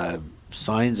that's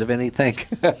signs of anything.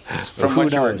 From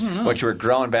what you were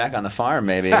growing back on the farm,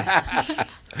 maybe.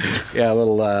 Yeah, a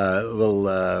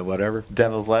little whatever.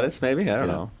 Devil's lettuce, maybe. I don't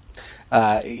know.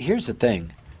 Here's the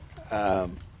thing.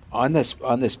 On this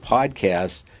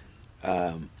podcast,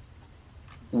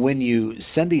 when you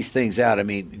send these things out, I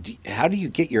mean, how do you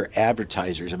get your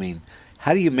advertisers? I mean,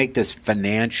 how do you make this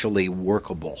financially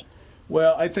workable?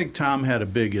 Well, I think Tom had a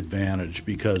big advantage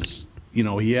because,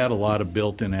 he had a lot of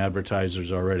built-in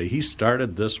advertisers already. He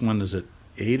started this one, is it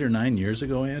 8 or 9 years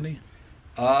ago, Andy?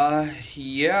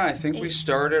 Yeah, I think we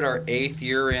started our 8th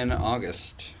year in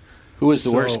August. Who was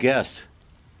the worst guest?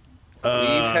 We've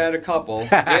had a couple. We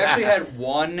actually had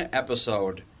one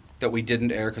episode that we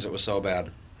didn't air because it was so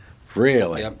bad.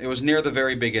 Really? Yeah, it was near the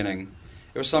very beginning.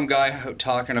 It was some guy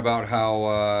talking about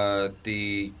how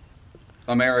the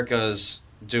America's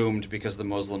doomed because the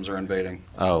Muslims are invading.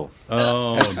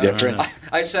 That's different.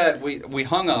 I said we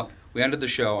hung up. We ended the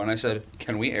show, and I said,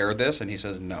 "Can we air this?" And he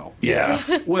says, "No." Yeah.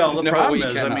 Well, the No, problem we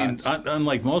is, cannot. I mean,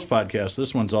 unlike most podcasts,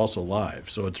 this one's also live,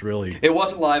 so it's really. It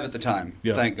wasn't live at the time.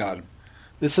 Yeah. Thank God.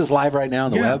 This is live right now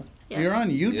on the web? You're on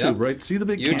YouTube, Yep. right? See the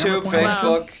big YouTube, camera pointing?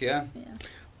 Facebook, yeah.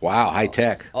 Wow, high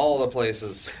tech. All the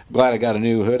places. Glad I got a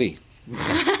new hoodie.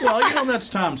 Well, that's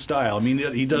Tom's style. I mean,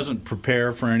 he doesn't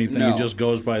prepare for anything. No. He just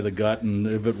goes by the gut, and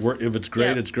if it's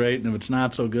great, it's great, and if it's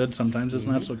not so good, sometimes it's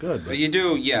not so good. But you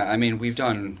do, yeah. I mean, we've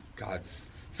done,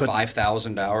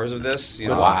 5,000 hours of this. You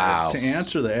know, Wow. To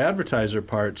answer the advertiser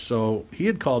part, so he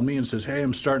had called me and says, "Hey,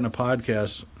 I'm starting a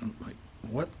podcast." I'm like,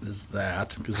 "What is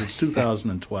that?" Because it's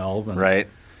 2012, and Right.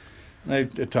 I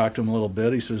talked to him a little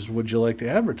bit. He says, "Would you like to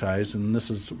advertise?" And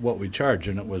this is what we charge,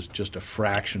 and it was just a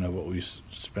fraction of what we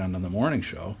spend on the morning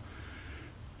show.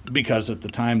 Because at the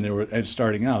time they were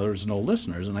starting out, there was no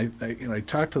listeners, and I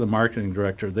talked to the marketing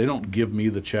director. They don't give me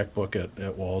the checkbook at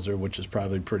Walser, which is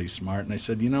probably pretty smart. And I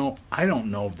said, I don't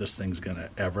know if this thing's going to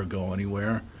ever go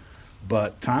anywhere,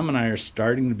 but Tom and I are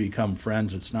starting to become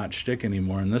friends. It's not shtick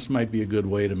anymore, and this might be a good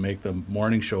way to make the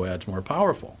morning show ads more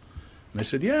powerful. And I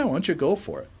said, yeah, why don't you go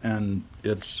for it? And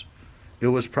it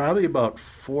was probably about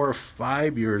 4 or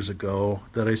 5 years ago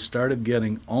that I started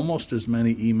getting almost as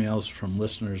many emails from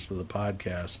listeners to the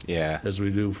podcast as we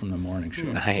do from the morning show.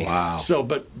 Nice. Wow. So,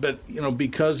 but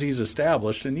because he's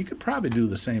established, and you could probably do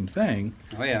the same thing.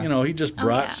 Oh, yeah. He just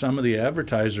brought some of the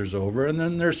advertisers over, and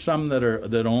then there's some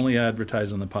that only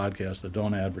advertise on the podcast that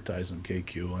don't advertise on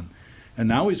KQ, and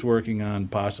now he's working on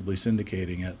possibly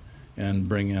syndicating it and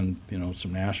bring in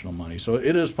some national money. So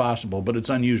it is possible, but it's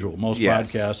unusual. Most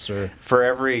podcasts are for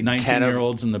every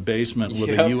 19-year-olds in the basement with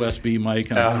a USB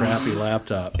mic and a crappy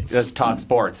laptop. Let's talk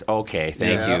sports. Okay,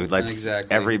 thank you.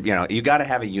 Exactly. You got to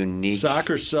have a unique.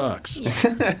 Soccer sucks.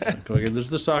 Okay, this is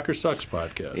the Soccer Sucks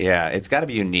podcast. Yeah, it's got to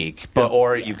be unique,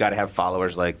 you got to have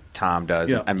followers like Tom does.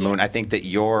 Yeah. And Moon, I think that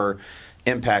your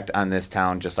impact on this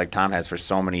town, just like Tom has for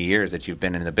so many years that you've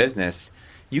been in the business.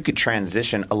 You could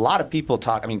transition. A lot of people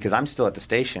talk, because I'm still at the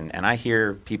station, and I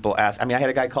hear people ask. I had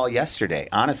a guy call yesterday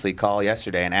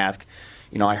and ask,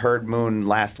 I heard Moon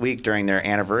last week during their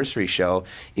anniversary show,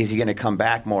 is he going to come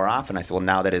back more often? I said, well,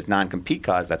 now that his non-compete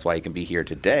cause, that's why he can be here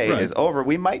today, is over,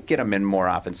 we might get him in more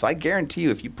often. So I guarantee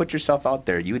you, if you put yourself out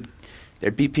there,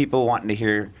 there'd be people wanting to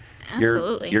hear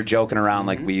you're joking around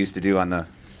like we used to do on the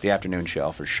afternoon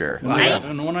show, for sure.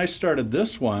 And when I started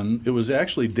this one, it was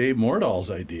actually Dave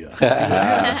Mordahl's idea. He goes,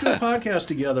 let's do a podcast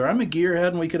together. I'm a gearhead,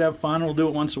 and we could have fun. We'll do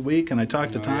it once a week. And I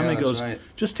talked to Tom, and he goes,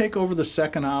 just take over the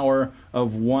second hour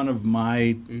of one of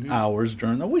my hours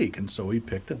during the week. And so we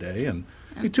picked a day, and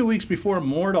 2 weeks before,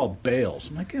 Mordahl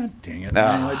bails. I'm like, God dang it.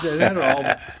 I had all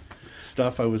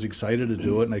stuff. I was excited to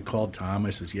do it, and I called Tom. I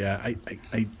says,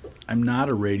 I'm not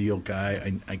a radio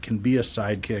guy. I can be a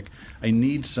sidekick. I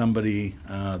need somebody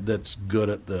that's good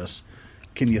at this.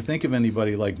 Can you think of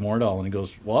anybody like Mordahl? And he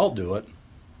goes, well, I'll do it.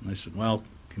 And I said, well,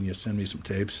 can you send me some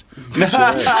tapes? Sure.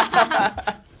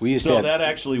 That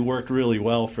actually worked really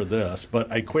well for this.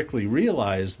 But I quickly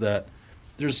realized that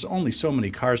there's only so many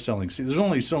car selling. There's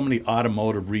only so many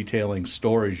automotive retailing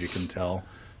stories you can tell.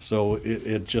 So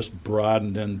it just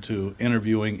broadened into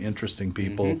interviewing interesting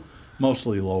people,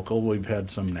 mostly local. We've had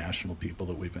some national people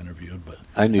that we've interviewed, but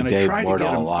I knew Dave tried to Mordahl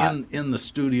get a lot in the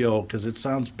studio because it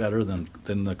sounds better than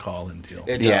the call-in deal.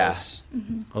 It does.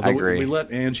 Although I agree. We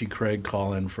let Angie Craig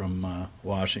call in from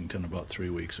Washington about 3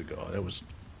 weeks ago. It was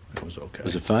okay.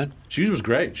 Was it fun? She was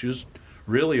great. She was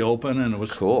really open, and it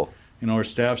was cool. Her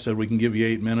staff said we can give you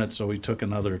 8 minutes, so we took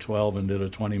another 12 and did a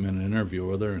 20-minute interview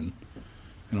with her, and.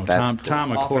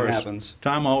 Tom, of Often course, happens.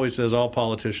 Tom always says all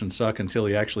politicians suck until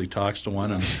he actually talks to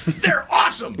one, and they're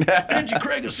awesome. Angie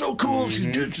Craig is so cool.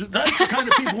 That's the kind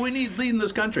of people we need leading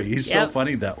this country. He's so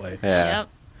funny that way. Yeah. Yep.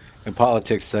 And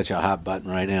politics is such a hot button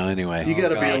right now anyway. You got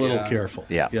to be a little careful.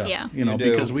 Yeah.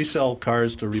 Because we sell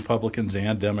cars to Republicans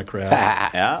and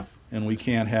Democrats. Yeah. And we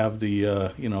can't have the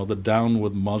the Down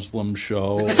with Muslim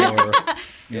show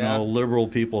or liberal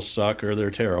people suck or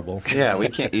they're terrible. Yeah, we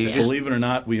can't. Believe it or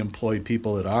not, we employ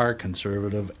people that are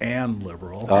conservative and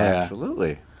liberal. Oh,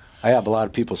 absolutely. I have a lot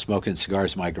of people smoking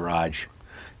cigars in my garage,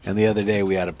 and the other day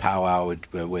we had a powwow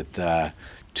with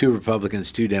 2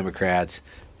 Republicans, 2 Democrats,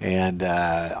 and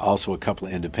also a couple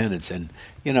of independents. And,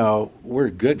 we're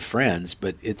good friends,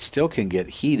 but it still can get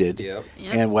heated. Yep.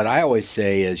 And what I always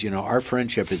say is, our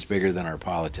friendship is bigger than our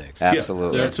politics.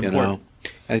 Absolutely. That's important.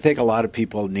 And I think a lot of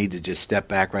people need to just step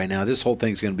back right now. This whole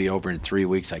thing's going to be over in 3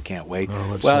 weeks. I can't wait.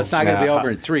 Well, it's not going to be over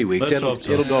in 3 weeks.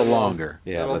 It'll go longer.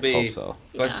 Yeah, it'll be, hope so.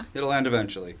 But it'll end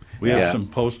eventually. We have some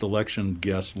post-election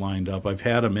guests lined up. I've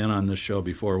had them in on this show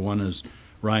before. One is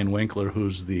Ryan Winkler,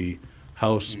 who's the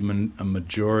House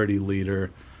Majority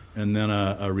Leader, and then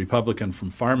a Republican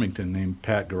from Farmington named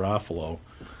Pat Garofalo.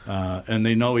 And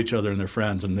they know each other and they're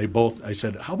friends. And they both, I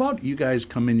said, how about you guys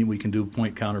come in and we can do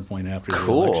point, counterpoint after the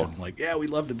election? Like, yeah,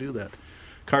 we'd love to do that.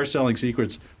 Car Selling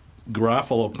Secrets,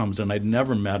 Garofalo comes in. I'd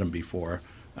never met him before.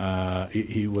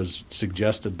 He was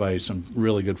suggested by some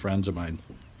really good friends of mine.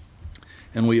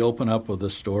 And we open up with a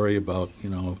story about,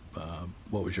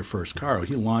 what was your first car?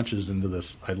 He launches into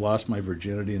this, I lost my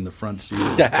virginity in the front seat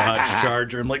of the Dodge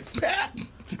Charger. I'm like, Pat,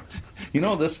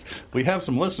 we have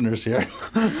some listeners here.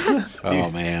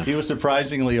 Man. He was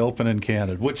surprisingly open and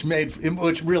candid, which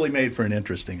really made for an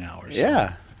interesting hour. So.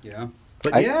 Yeah. Yeah.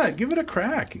 But give it a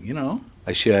crack,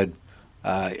 I should.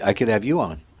 I could have you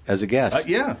on as a guest.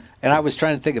 Yeah. And I was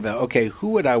trying to think about, okay, who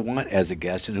would I want as a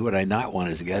guest and who would I not want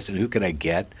as a guest and who could I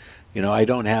get? I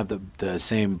don't have the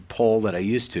same pull that I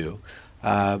used to.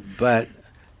 But,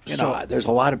 there's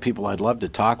a lot of people I'd love to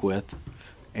talk with.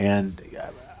 And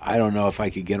I don't know if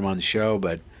I could get them on the show,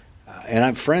 but and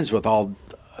I'm friends with all,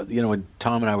 when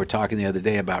Tom and I were talking the other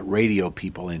day about radio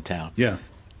people in town. Yeah.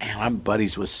 And I'm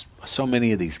buddies with so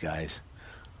many of these guys.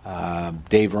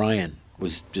 Dave Ryan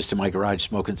was just in my garage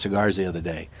smoking cigars the other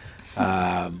day.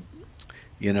 I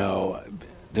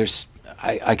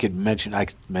could mention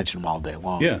them all day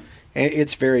long. Yeah.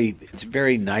 It's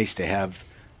very nice to have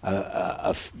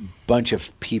a bunch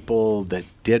of people that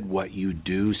did what you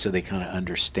do, so they kind of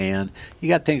understand. You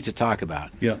got things to talk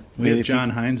about. Yeah, we had John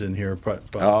Hines in here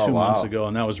about 2 months ago,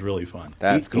 and that was really fun.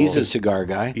 That's cool. He's a cigar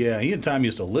guy. Yeah, he and Tom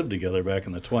used to live together back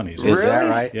in the 20s. Is that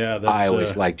right? Yeah, I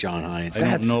always liked John Hines.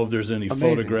 I don't know if there's any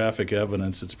photographic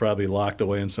evidence. It's probably locked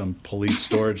away in some police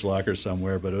storage locker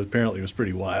somewhere, but apparently it was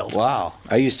pretty wild. Wow.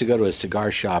 I used to go to a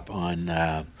cigar shop in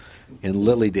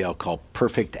Lilydale called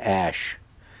Perfect Ash.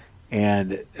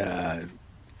 And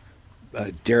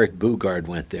Derek Bugard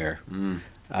went there.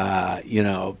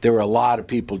 There were a lot of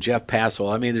people. Jeff Passwell.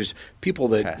 I mean, there's people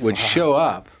that would show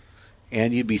up,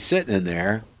 and you'd be sitting in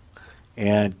there,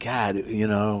 and God,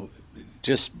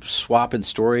 just swapping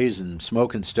stories and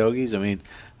smoking stogies. I mean,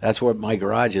 that's what my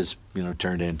garage has,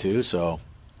 turned into. So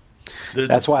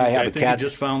that's why I have a cat. I think you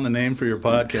just found the name for your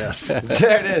podcast.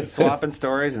 There it is, swapping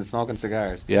stories and smoking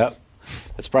cigars. Yep.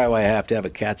 That's probably why I have to have a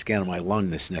CAT scan on my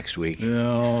lung this next week.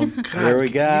 Oh, God. Here we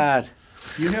got.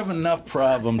 You have enough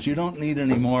problems. You don't need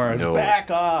any more. No.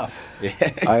 Back off.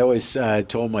 I always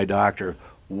told my doctor,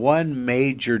 one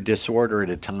major disorder at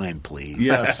a time, please.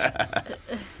 Yes.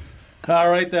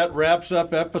 All right, that wraps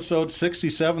up episode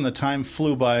 67. The time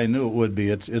flew by. I knew it would be.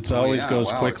 It's always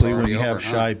goes quickly when you have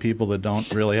shy people that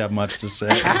don't really have much to say.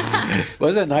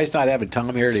 Wasn't it nice not having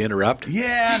Tom here to interrupt?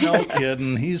 Yeah, no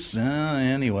kidding. He's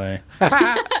anyway.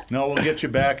 No, we'll get you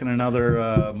back in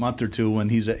another month or two when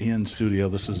he's in studio.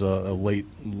 This is a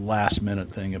last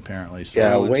minute thing apparently. So.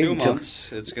 Yeah, in 2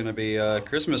 months it's going to be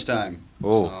Christmas time.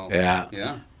 Oh, so,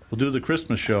 yeah. We'll do the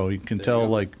Christmas show. You can tell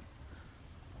like.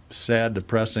 Sad,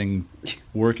 depressing,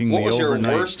 working the overnight. What was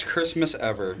your worst Christmas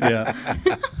ever? Yeah.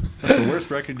 That's the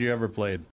worst record you ever played.